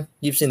Rocket Man?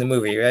 You've seen the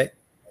movie, right?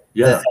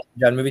 Yeah. The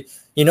John movie.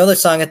 You know the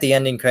song at the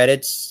ending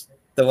credits?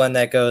 The one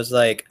that goes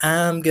like,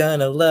 I'm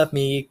gonna love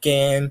me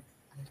again.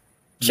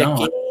 Check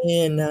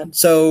in.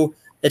 So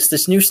it's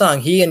this new song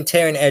he and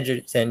Taron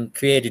Egerton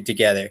created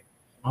together.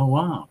 Oh,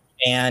 wow.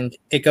 And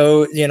it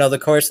goes, the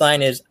chorus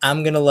line is,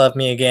 I'm gonna love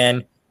me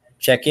again.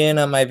 Check in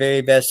on my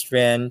very best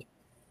friend.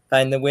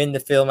 Find the wind to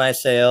fill my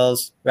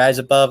sails, rise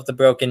above the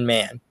broken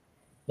man.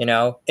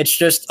 It's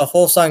just a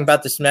whole song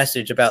about this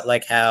message about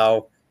like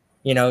how,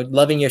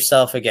 loving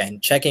yourself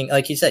again, checking,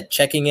 like you said,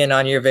 checking in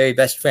on your very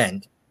best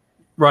friend.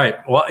 Right.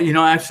 Well,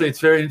 actually, it's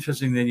very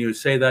interesting that you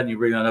say that and you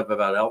bring that up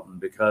about Elton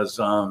because,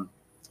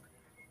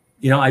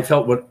 I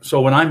felt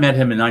so when I met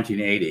him in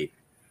 1980,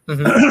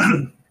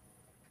 mm-hmm.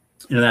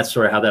 That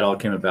story, how that all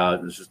came about,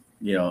 it was just,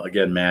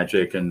 again,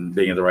 magic and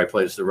being at the right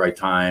place at the right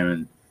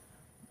time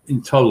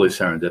and totally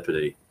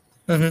serendipity.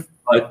 Mm-hmm.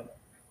 But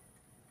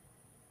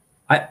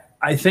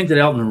I think that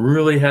Elton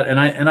really had, and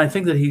I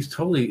think that he's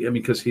totally,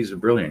 because he's a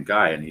brilliant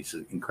guy and he's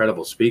an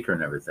incredible speaker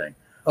and everything.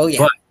 Oh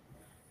yeah.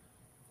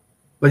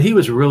 But he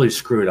was really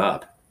screwed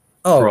up.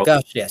 Oh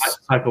gosh, yes.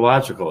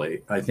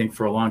 Psychologically, I think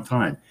for a long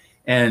time,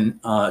 and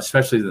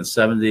especially in the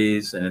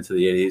 70s and into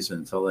the 80s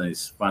until then he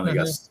finally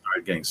mm-hmm.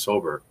 started getting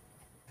sober.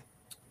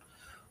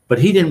 But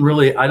he didn't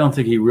really. I don't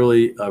think he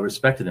really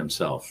respected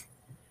himself.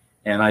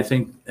 And I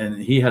think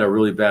he had a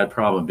really bad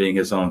problem being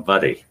his own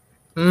buddy.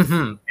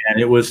 Mm-hmm.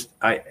 And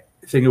I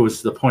think it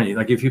was the point,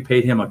 like if you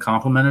paid him a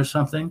compliment or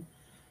something,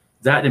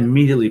 that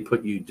immediately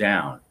put you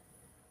down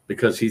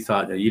because he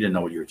thought that you didn't know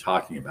what you were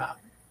talking about.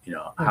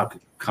 How could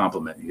you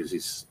compliment him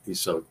because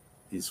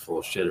he's full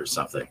of shit or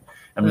something.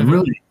 Mm-hmm.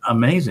 Really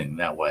amazing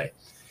that way.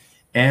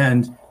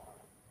 And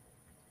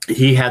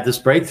he had this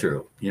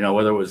breakthrough,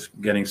 whether it was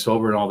getting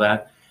sober and all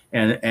that.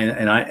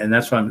 And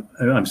that's why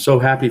I'm so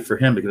happy for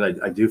him because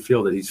I do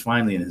feel that he's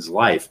finally in his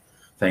life,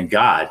 thank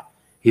God,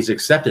 he's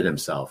accepted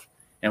himself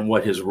and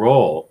what his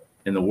role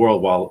in the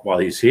world while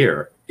he's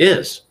here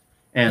is.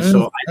 And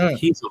so I think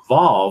he's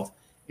evolved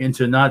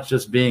into not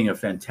just being a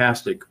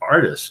fantastic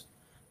artist,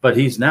 but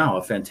he's now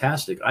a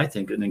fantastic, I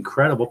think, an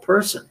incredible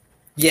person.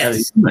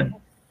 Yes.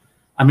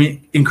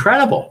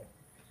 Incredible.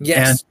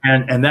 Yes.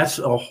 And that's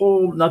a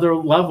whole nother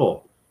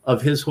level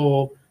of his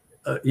whole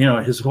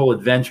his whole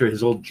adventure,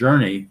 his whole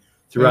journey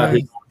throughout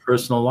his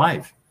personal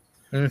life.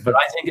 Mm-hmm. But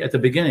I think at the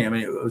beginning, I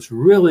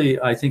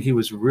think he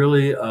was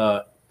really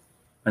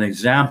an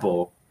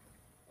example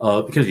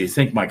because you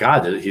think, my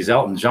God, he's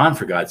Elton John,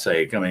 for God's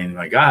sake.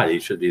 My God, he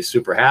should be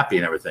super happy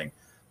and everything.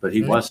 But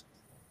he wasn't.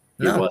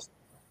 He wasn't.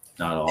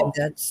 Not at all.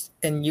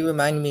 And you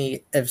remind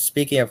me of,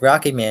 speaking of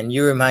Rocket Man,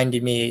 you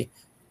reminded me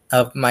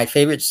of my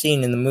favorite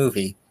scene in the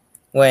movie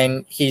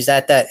when he's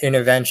at that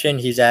intervention,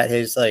 he's at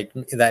his,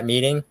 that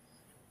meeting,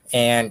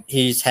 and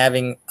he's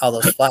having all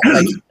those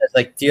flashbacks.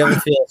 Like, do you ever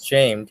feel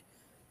ashamed?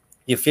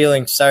 You're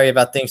feeling sorry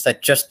about things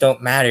that just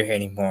don't matter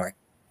anymore.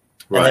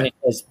 Right. And then he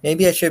says,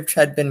 maybe I should have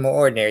tried to been more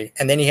ordinary.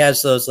 And then he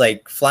has those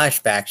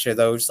flashbacks or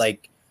those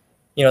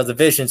the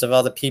visions of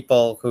all the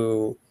people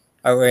who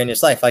are in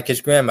his life, like his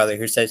grandmother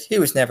who says he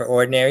was never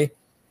ordinary.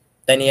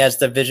 Then he has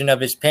the vision of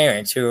his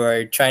parents who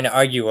are trying to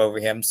argue over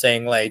him,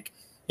 saying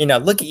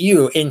look at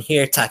you in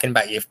here talking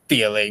about your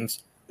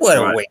feelings. What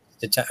a waste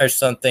of time or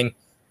something.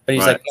 But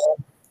he's like, no,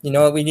 you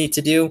know what we need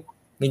to do?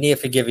 We need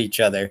to forgive each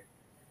other.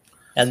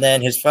 And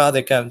then his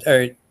father comes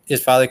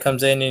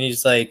in and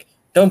he's like,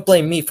 don't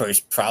blame me for his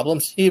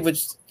problems. He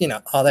was,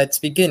 all that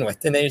to begin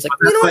with. And then he's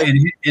like,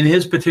 in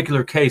his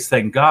particular case,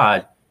 thank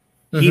God,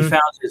 he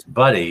found his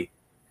buddy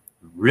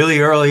really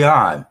early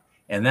on,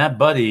 and that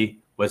buddy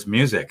was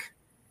music.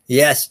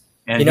 Yes.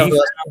 And he found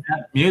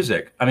that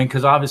music. I mean,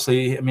 because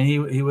obviously,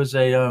 he was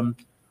a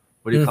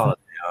what do you call it?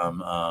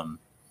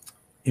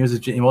 He's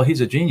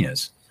a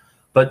genius.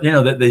 But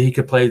that he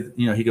could play.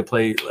 He could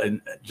play,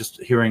 and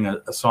just hearing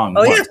a song.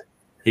 Oh, yeah.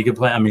 He could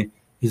play. I mean,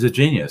 he's a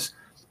genius.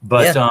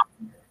 But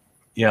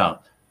yeah.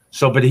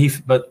 So,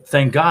 but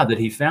thank God that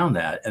he found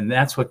that, and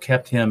that's what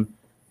kept him.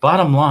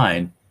 Bottom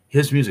line,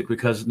 his music,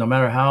 because no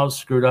matter how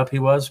screwed up he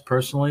was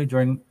personally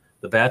during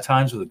the bad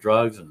times with the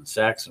drugs and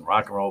sex and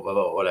rock and roll, blah,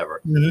 blah, blah,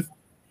 whatever,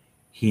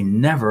 he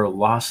never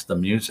lost the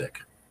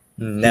music.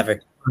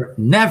 Never.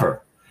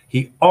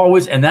 He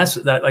always, and that's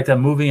that, like that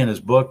movie in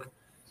his book.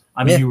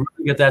 I mean, you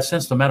really get that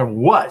sense. No matter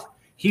what,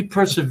 he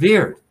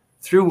persevered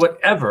through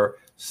whatever.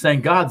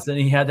 Thank God that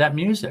he had that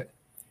music.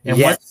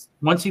 And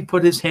once he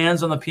put his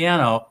hands on the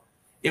piano,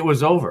 it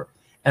was over.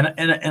 And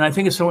I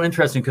think it's so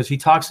interesting because he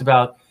talks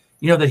about,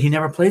 that he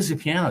never plays the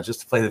piano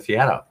just to play the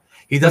piano.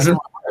 He doesn't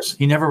rehearse.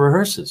 He never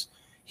rehearses.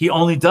 He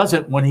only does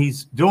it when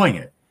he's doing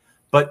it.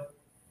 But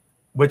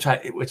which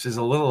is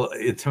a little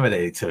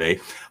intimidating to me.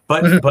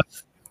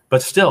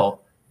 But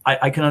still,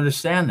 I can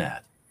understand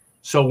that.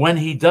 So when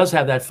he does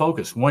have that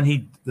focus,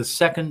 the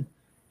second,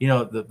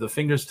 the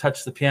fingers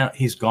touch the piano,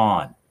 he's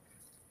gone.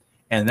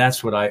 And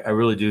that's what I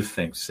really do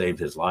think saved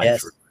his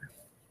life.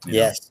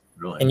 Yes.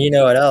 Really. And you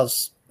know what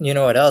else?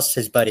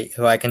 His buddy,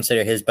 who I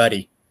consider his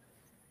buddy,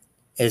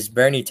 is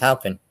Bernie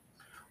Taupin.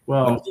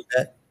 Well,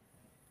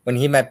 when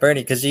he met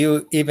Bernie, because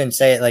you even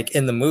say it like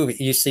in the movie,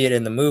 you see it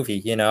in the movie,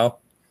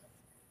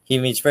 he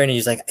meets Bernie.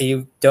 He's like,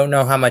 you don't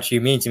know how much you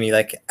mean to me.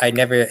 Like, I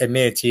never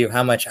admitted to you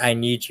how much I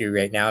need you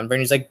right now. And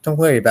Bernie's like, don't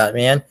worry about it,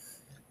 man.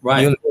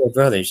 Right. You and me are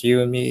brothers.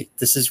 You and me.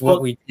 This is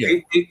what we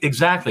do.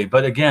 Exactly.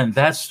 But again,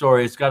 that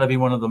story has got to be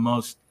one of the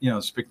most,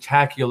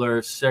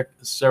 spectacular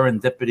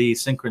serendipity,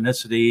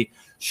 synchronicity,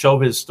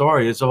 showbiz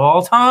stories of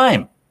all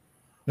time,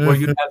 where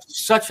you have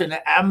such an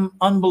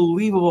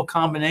unbelievable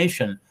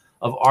combination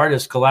of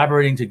artists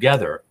collaborating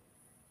together,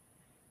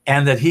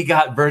 and that he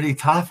got Bernie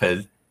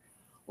Taupin,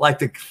 like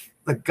the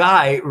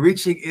guy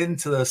reaching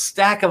into the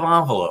stack of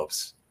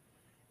envelopes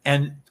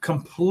and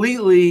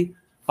completely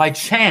by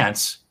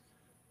chance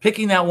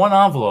picking that one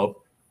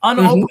envelope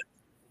unopened,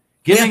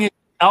 giving it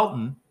to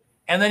Elton,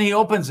 and then he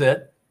opens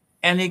it,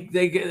 and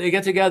they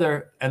get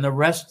together, and the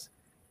rest,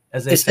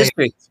 as they say,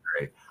 history.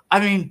 I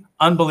mean,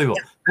 unbelievable.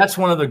 Yeah. That's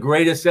one of the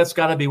greatest. That's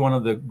got to be one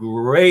of the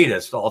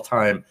greatest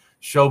all-time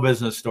show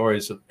business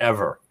stories of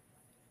ever.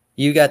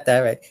 You got that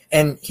right.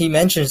 And he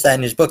mentions that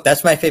in his book.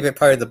 That's my favorite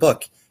part of the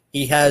book.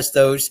 He has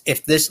those,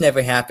 if this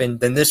never happened,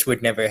 then this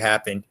would never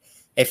happen.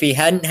 If he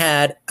hadn't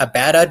had a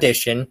bad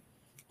audition,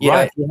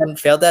 if he hadn't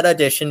failed that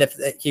audition,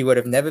 he would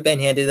have never been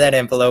handed that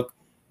envelope,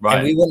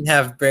 and we wouldn't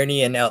have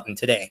Bernie and Elton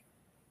today.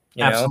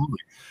 Absolutely.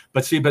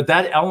 But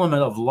that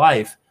element of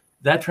life,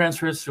 that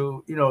transfers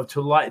to,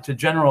 to life, to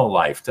general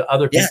life, to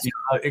other people.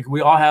 Yes. We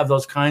all have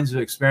those kinds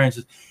of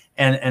experiences.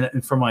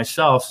 And for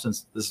myself,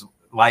 since this is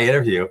my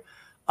interview,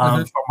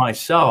 for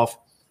myself,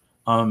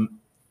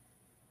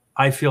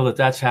 I feel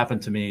that's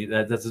happened to me.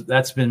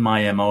 That's been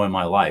my MO in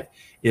my life,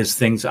 is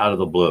things out of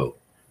the blue,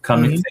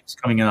 things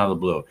coming in out of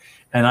the blue.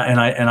 And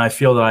I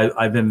feel that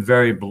I've been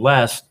very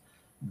blessed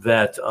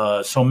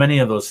that so many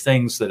of those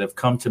things that have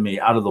come to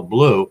me out of the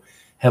blue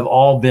have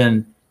all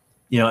been,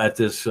 at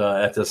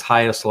this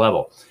highest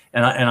level.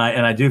 And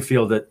I do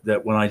feel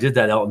that when I did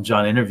that Elton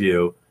John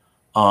interview,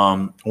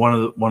 one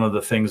of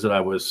the things that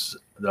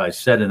I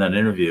said in that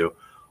interview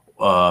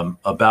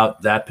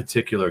about that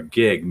particular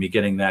gig, me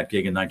getting that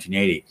gig in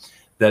 1980,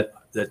 that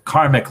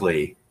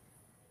karmically,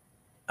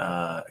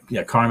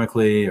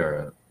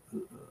 or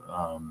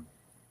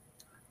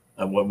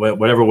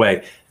whatever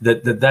way,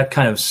 that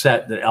kind of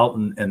set that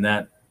Elton and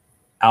that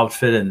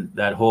outfit and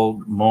that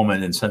whole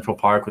moment in Central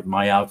Park with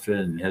my outfit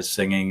and his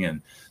singing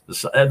and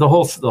the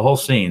whole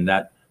scene,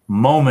 that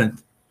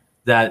moment,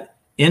 that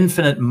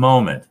infinite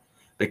moment,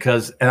 and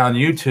on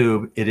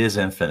YouTube it is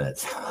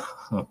infinite.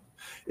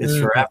 It's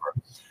forever.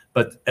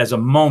 But as a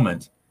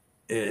moment,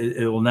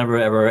 it will never,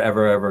 ever,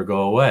 ever, ever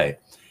go away.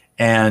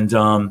 And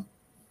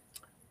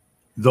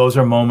those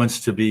are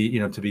moments to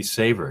be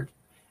savored.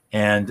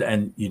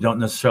 And you don't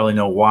necessarily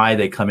know why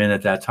they come in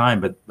at that time,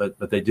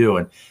 but they do.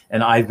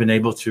 And I've been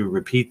able to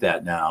repeat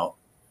that now,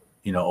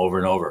 over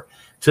and over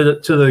to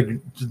the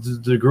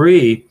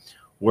degree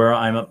where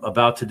I'm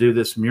about to do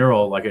this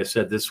mural, like I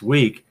said, this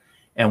week.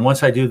 And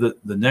once I do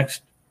the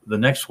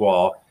next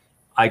wall,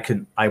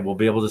 I will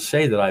be able to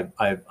say that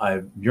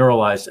I've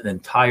muralized an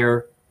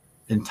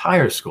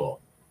entire school,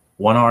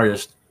 one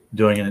artist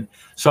doing it.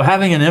 So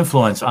having an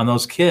influence on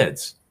those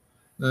kids,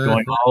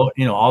 going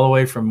all the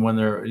way from when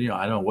they're, I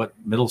don't know what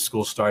middle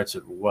school starts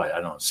at what,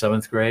 I don't know,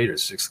 7th grade or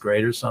 6th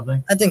grade or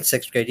something. I think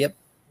 6th grade. Yep.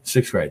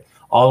 6th grade,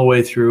 all the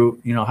way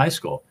through, high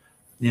school.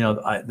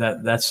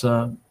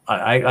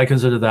 I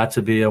consider that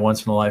to be a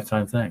once in a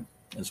lifetime thing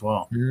as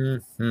well.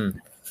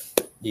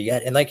 You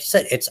got, and like you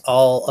said, it's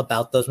all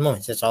about those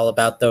moments. It's all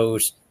about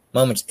those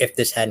moments. If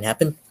this hadn't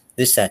happened,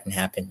 this hadn't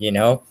happened.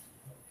 Totally.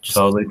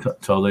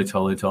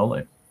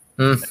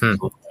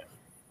 Mm-hmm.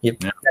 Yep. Yeah.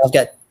 Now I've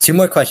got 2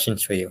 more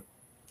questions for you.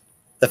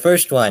 The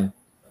first one,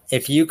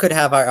 if you could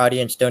have our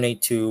audience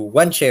donate to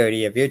one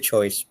charity of your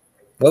choice,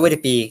 what would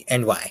it be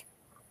and why?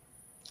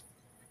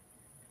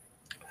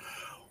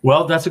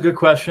 Well, that's a good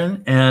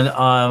question, and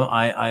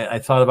I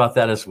thought about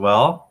that as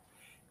well.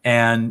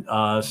 And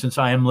since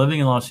I am living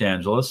in Los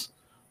Angeles,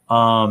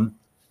 a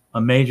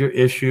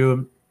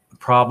major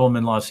problem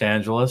in Los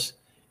Angeles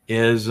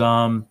is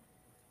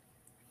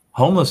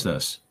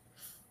homelessness,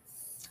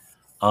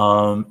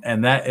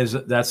 and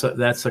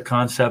that's a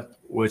concept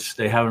which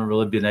they haven't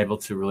really been able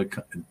to really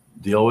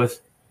deal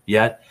with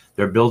yet.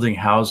 They're building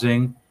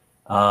housing.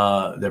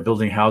 They're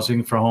building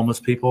housing for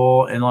homeless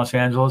people in Los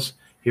Angeles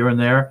here and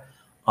there.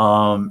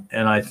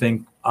 And I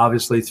think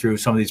obviously through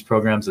some of these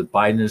programs that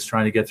Biden is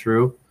trying to get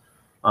through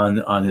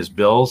on his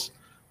bills,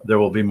 there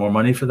will be more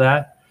money for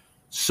that.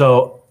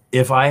 So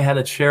if I had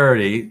a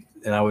charity,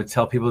 and I would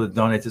tell people to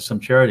donate to some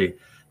charity,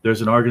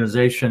 there's an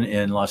organization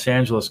in Los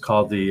Angeles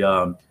called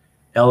the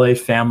LA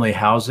Family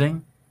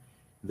Housing.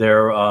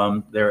 They're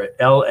lafh.org.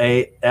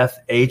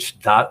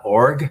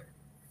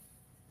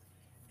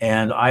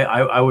 And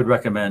I would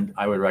recommend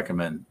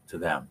to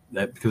them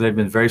that, because they've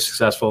been very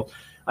successful.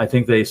 I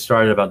think they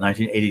started about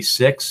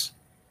 1986,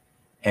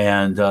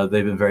 and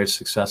they've been very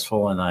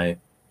successful. And I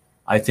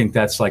think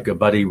that's like a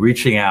buddy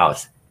reaching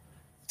out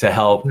to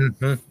help,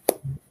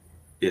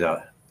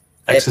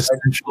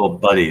 existential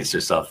buddies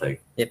or something.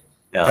 Yep.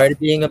 Yeah. Part of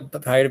being a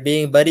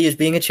buddy is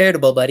being a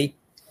charitable buddy.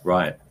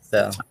 Right.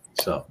 So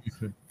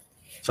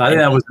I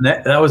think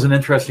that was an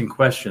interesting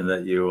question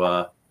that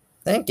you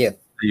thank you.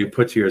 You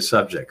put to your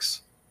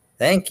subjects.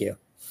 Thank you.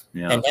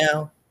 Yeah. And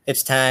now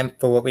it's time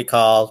for what we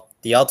call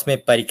the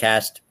Ultimate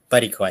BuddyCast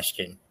buddy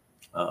question.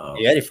 Uh-oh. Are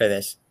you ready for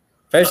this?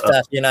 First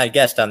off, you're not a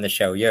guest on the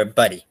show. You're a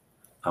buddy.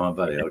 I'm a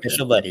buddy. Okay.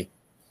 Official buddy.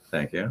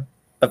 Thank you.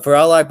 But for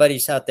all our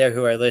buddies out there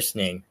who are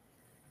listening,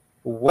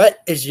 what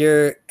is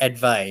your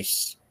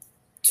advice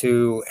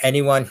to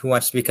anyone who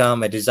wants to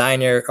become a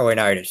designer or an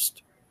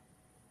artist?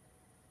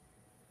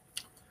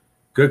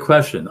 Good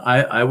question.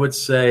 I would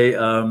say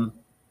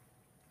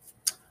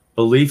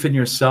belief in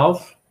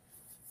yourself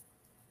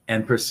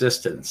and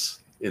persistence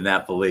in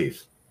that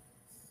belief.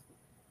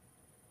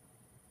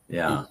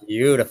 Yeah.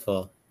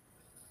 Beautiful.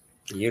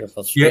 Yeah,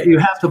 you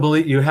have to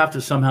believe. You have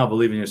to somehow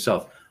believe in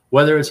yourself,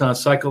 whether it's on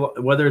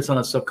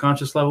a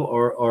subconscious level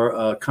or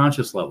a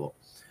conscious level.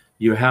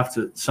 You have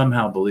to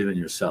somehow believe in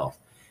yourself,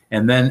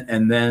 and then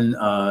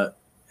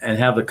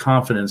have the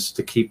confidence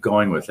to keep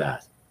going with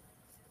that.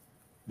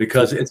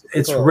 Because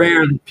it's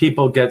rare that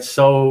people get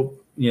so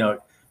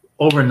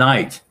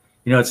overnight.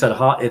 It's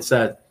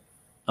that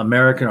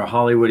American or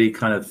Hollywoody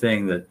kind of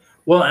thing that.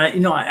 Well, I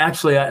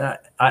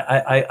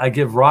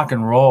give rock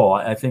and roll.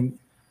 I think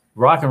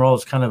rock and roll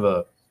is kind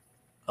of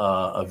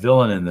a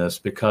villain in this,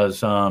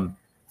 because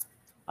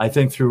I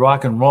think through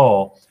rock and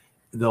roll,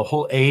 the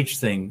whole age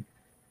thing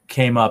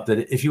came up,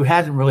 that if you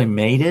hadn't really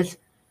made it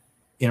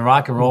in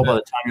rock and roll by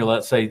the time you're,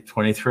 let's say,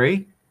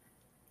 23,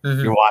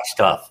 you're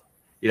washed up.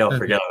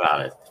 Forget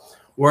about it.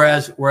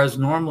 Whereas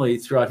normally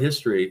throughout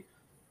history,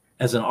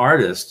 as an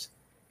artist,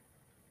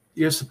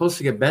 you're supposed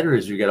to get better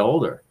as you get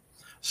older.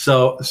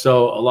 So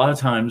a lot of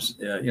times,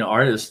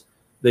 artists,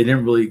 they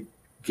didn't really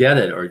get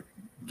it or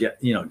get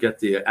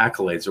the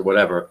accolades or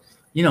whatever,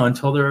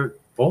 until they're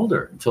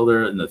older, until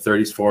they're in the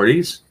 30s,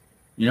 40s,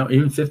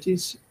 even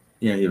 50s,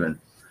 even.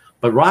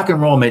 But rock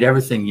and roll made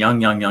everything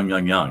young.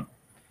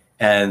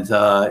 And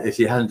if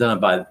you hadn't done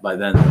it by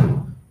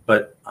then,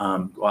 but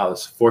wow,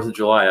 it's 4th of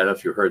July. I don't know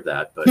if you heard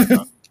that, but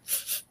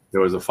there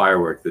was a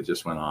firework that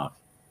just went off.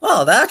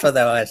 Oh, that's what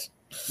that was.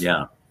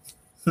 Yeah.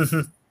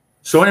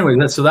 So anyway,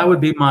 that would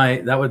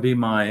be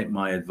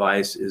my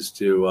advice, is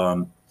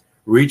to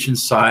reach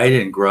inside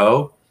and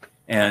grow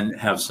and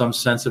have some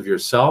sense of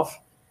yourself,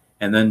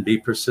 and then be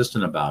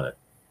persistent about it.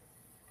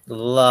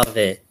 Love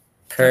it.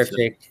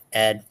 Perfect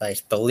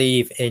advice.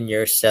 Believe in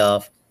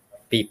yourself.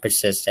 Be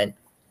persistent.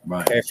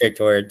 Right. Perfect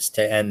words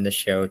to end the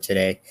show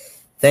today.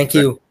 Thank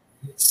you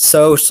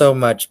so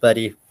much,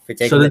 buddy, for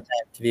taking the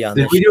time to be on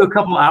this show. Did we do a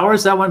couple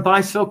hours? That went by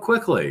so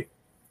quickly.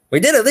 We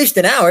did at least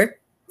an hour.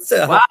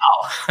 So. Wow.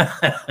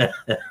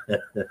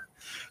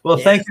 Well,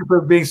 thank you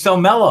for being so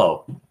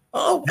mellow.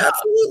 Oh,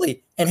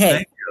 absolutely. And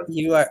hey,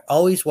 you are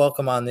always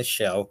welcome on this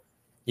show.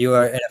 You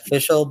are an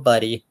official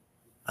buddy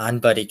on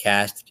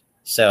BuddyCast.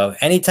 So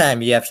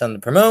anytime you have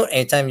something to promote,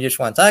 anytime you just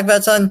want to talk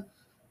about something,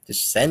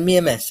 just send me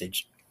a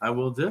message. I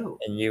will do.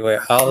 And you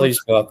are always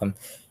welcome.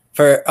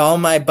 For all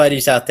my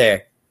buddies out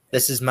there,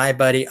 this is my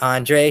buddy,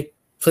 Andre.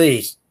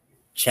 Please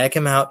check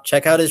him out.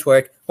 Check out his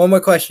work. One more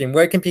question.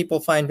 Where can people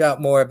find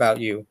out more about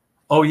you?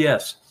 Oh,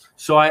 yes.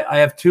 So I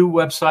have 2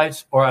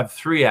 websites, or I have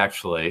 3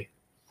 actually.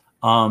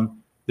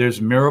 There's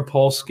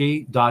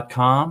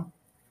Mirapolsky.com.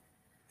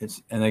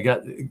 And they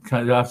got, do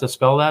I have to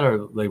spell that,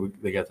 or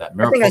they get that?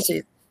 I think I see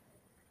it.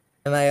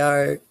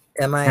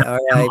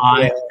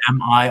 MIRI.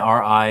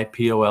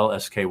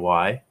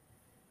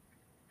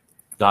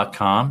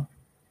 MIRIPOLSKY.com.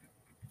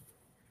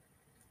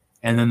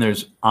 And then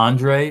there's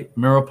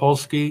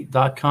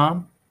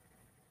AndreyMiropolsky.com.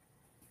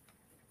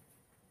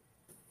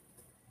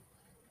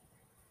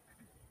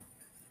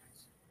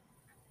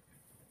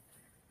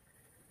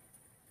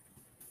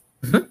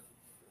 Mhm.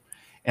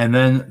 And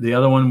then the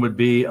other one would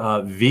be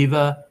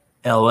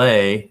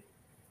VivaLA.us.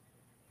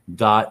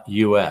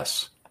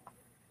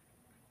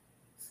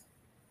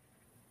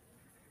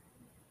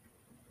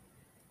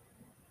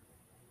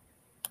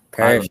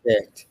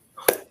 Perfect.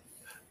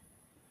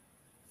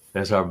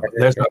 There's our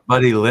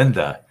buddy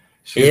Linda.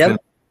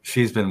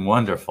 She's been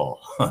wonderful.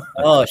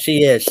 Oh,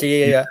 she is.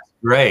 She's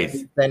Great.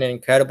 been an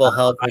incredible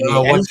help for I me.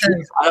 don't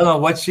know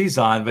what she's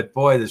on, but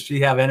boy, does she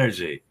have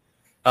energy.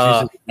 She's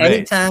just great.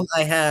 Anytime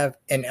I have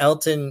an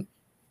Elton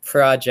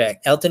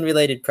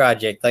related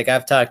project, like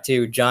I've talked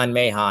to John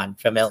Mahon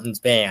from Elton's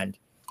band.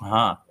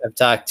 Uh-huh. I've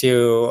talked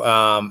to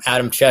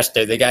Adam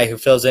Chester, the guy who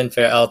fills in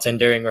for Elton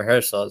during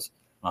rehearsals.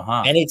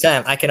 Uh-huh.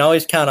 Anytime, I can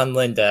always count on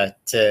Linda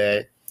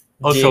to.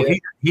 So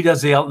he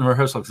does the Elton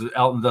rehearsal because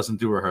Elton doesn't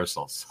do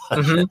rehearsals.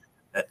 Mhm.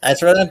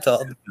 That's what I'm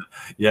told.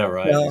 Yeah,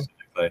 right. Well,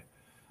 Exactly.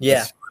 Yeah,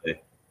 That's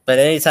funny. but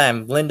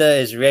anytime, Linda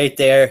is right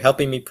there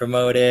helping me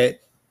promote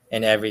it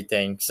and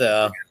everything.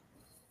 So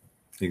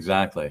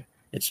Exactly.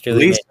 it's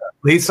truly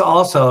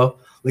Lisa's a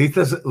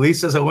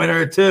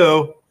winner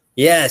too.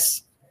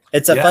 yes.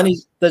 It's a Yeah. funny.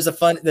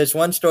 There's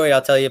one story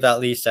I'll tell you about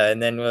Lisa,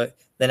 and then I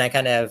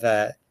kind of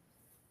got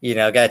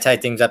to tie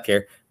things up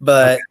here.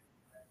 But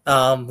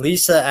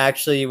Lisa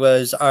actually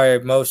was our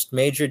most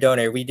major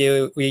donor.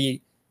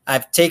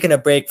 I've taken a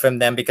break from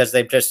them because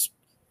they've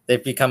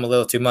become a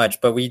little too much.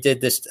 But we did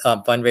this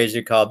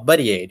fundraiser called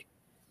Buddy Aid.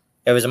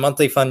 It was a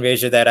monthly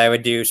fundraiser that I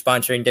would do,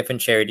 sponsoring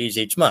different charities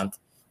each month.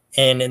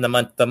 And in the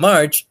month of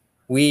March,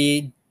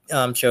 we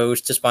chose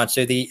to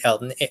sponsor the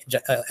Elton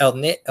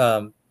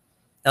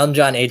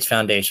John AIDS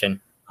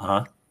Foundation.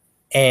 Uh-huh.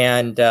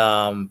 And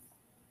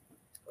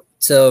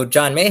so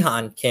John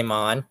Mahon came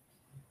on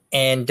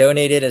and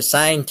donated a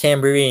signed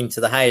tambourine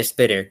to the highest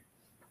bidder,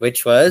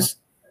 which was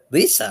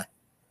Lisa.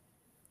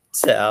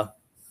 So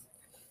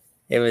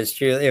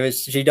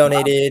she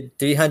donated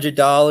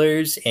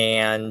 $300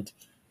 and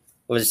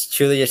was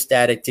truly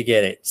ecstatic to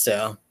get it.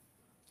 So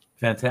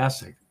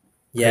Fantastic.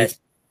 yes,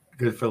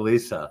 Good for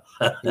Lisa.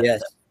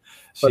 yes,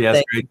 She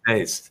has great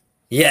taste.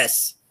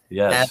 yes.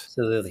 Yes.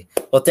 Absolutely.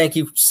 Well, thank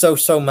you so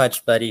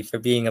much, buddy, for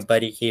being a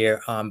buddy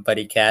here on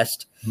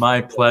BuddyCast.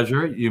 My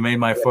pleasure. You made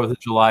my 4th of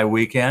July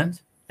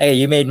weekend. Hey,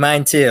 you made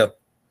mine too.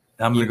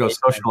 I'm going to go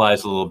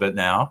socialize a little bit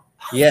now.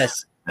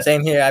 Yes,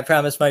 same here. I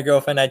promised my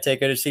girlfriend I'd take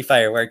her to see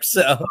fireworks.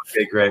 So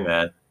Okay, great,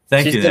 man.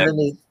 Thank you,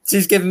 Nick.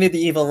 She's giving me the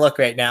evil look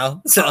right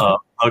now. So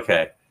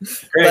Okay.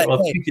 Great. But,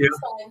 Well, hey, thank you.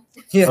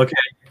 yeah. Okay.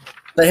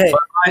 But hey,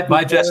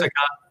 Bye, Jessica.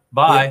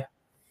 Bye.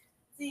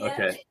 See ya.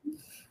 Okay.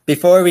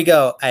 before we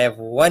go, I have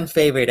one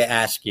favor to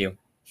ask you.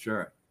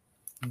 Sure.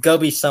 Go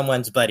be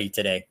someone's buddy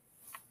today.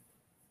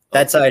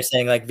 That's how I'm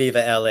saying, like Viva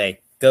LA.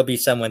 Go be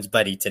someone's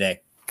buddy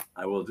today.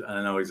 I will.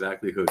 I know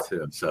exactly who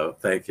too. So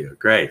thank you.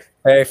 Great.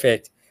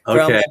 Perfect. For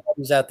all Okay. my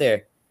buddies out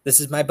there, this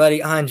is my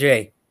buddy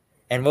Andre,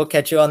 and we'll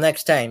catch you all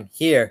next time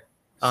here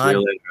See on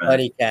you later, man.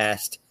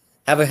 BuddyCast.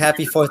 Have a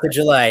happy 4th of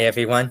July,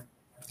 everyone.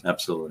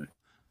 Absolutely.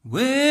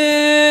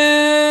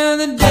 Well,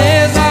 the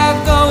days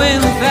are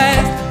going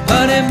fast,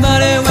 buddy,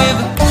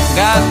 we've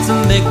got to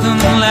make them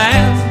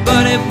last,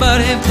 buddy,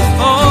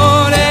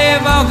 before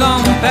they've all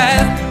gone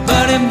past,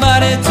 buddy,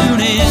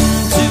 tune in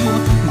to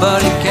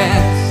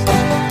BuddyCast.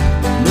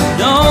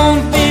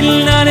 Don't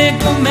feel none,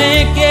 go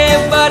make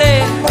it,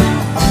 buddy,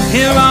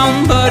 here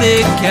on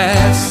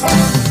BuddyCast.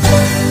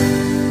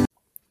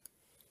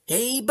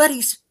 Hey,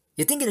 buddies.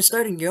 You thinking of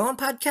starting your own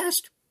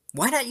podcast?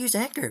 Why not use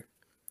Anchor?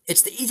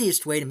 It's the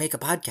easiest way to make a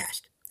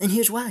podcast, and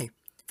here's why.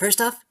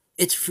 First off,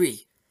 it's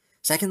free.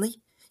 Secondly,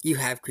 you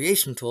have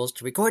creation tools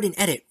to record and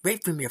edit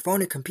right from your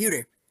phone or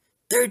computer.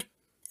 Third,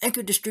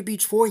 Anchor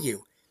distributes for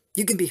you.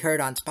 You can be heard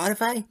on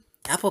Spotify,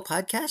 Apple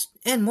Podcasts,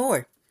 and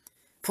more.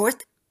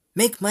 Fourth,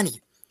 make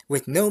money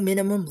with no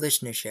minimum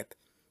listenership.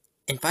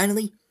 And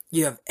finally,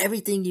 you have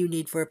everything you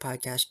need for a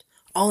podcast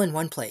all in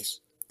one place.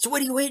 So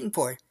what are you waiting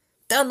for?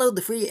 Download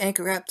the free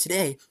Anchor app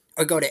today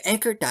or go to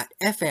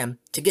anchor.fm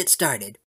to get started.